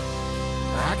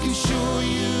 I can show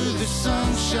you the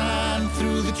sunshine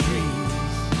through the trees.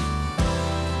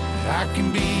 I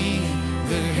can be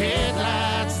the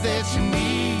headlights that you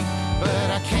need,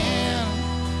 but I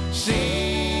can't see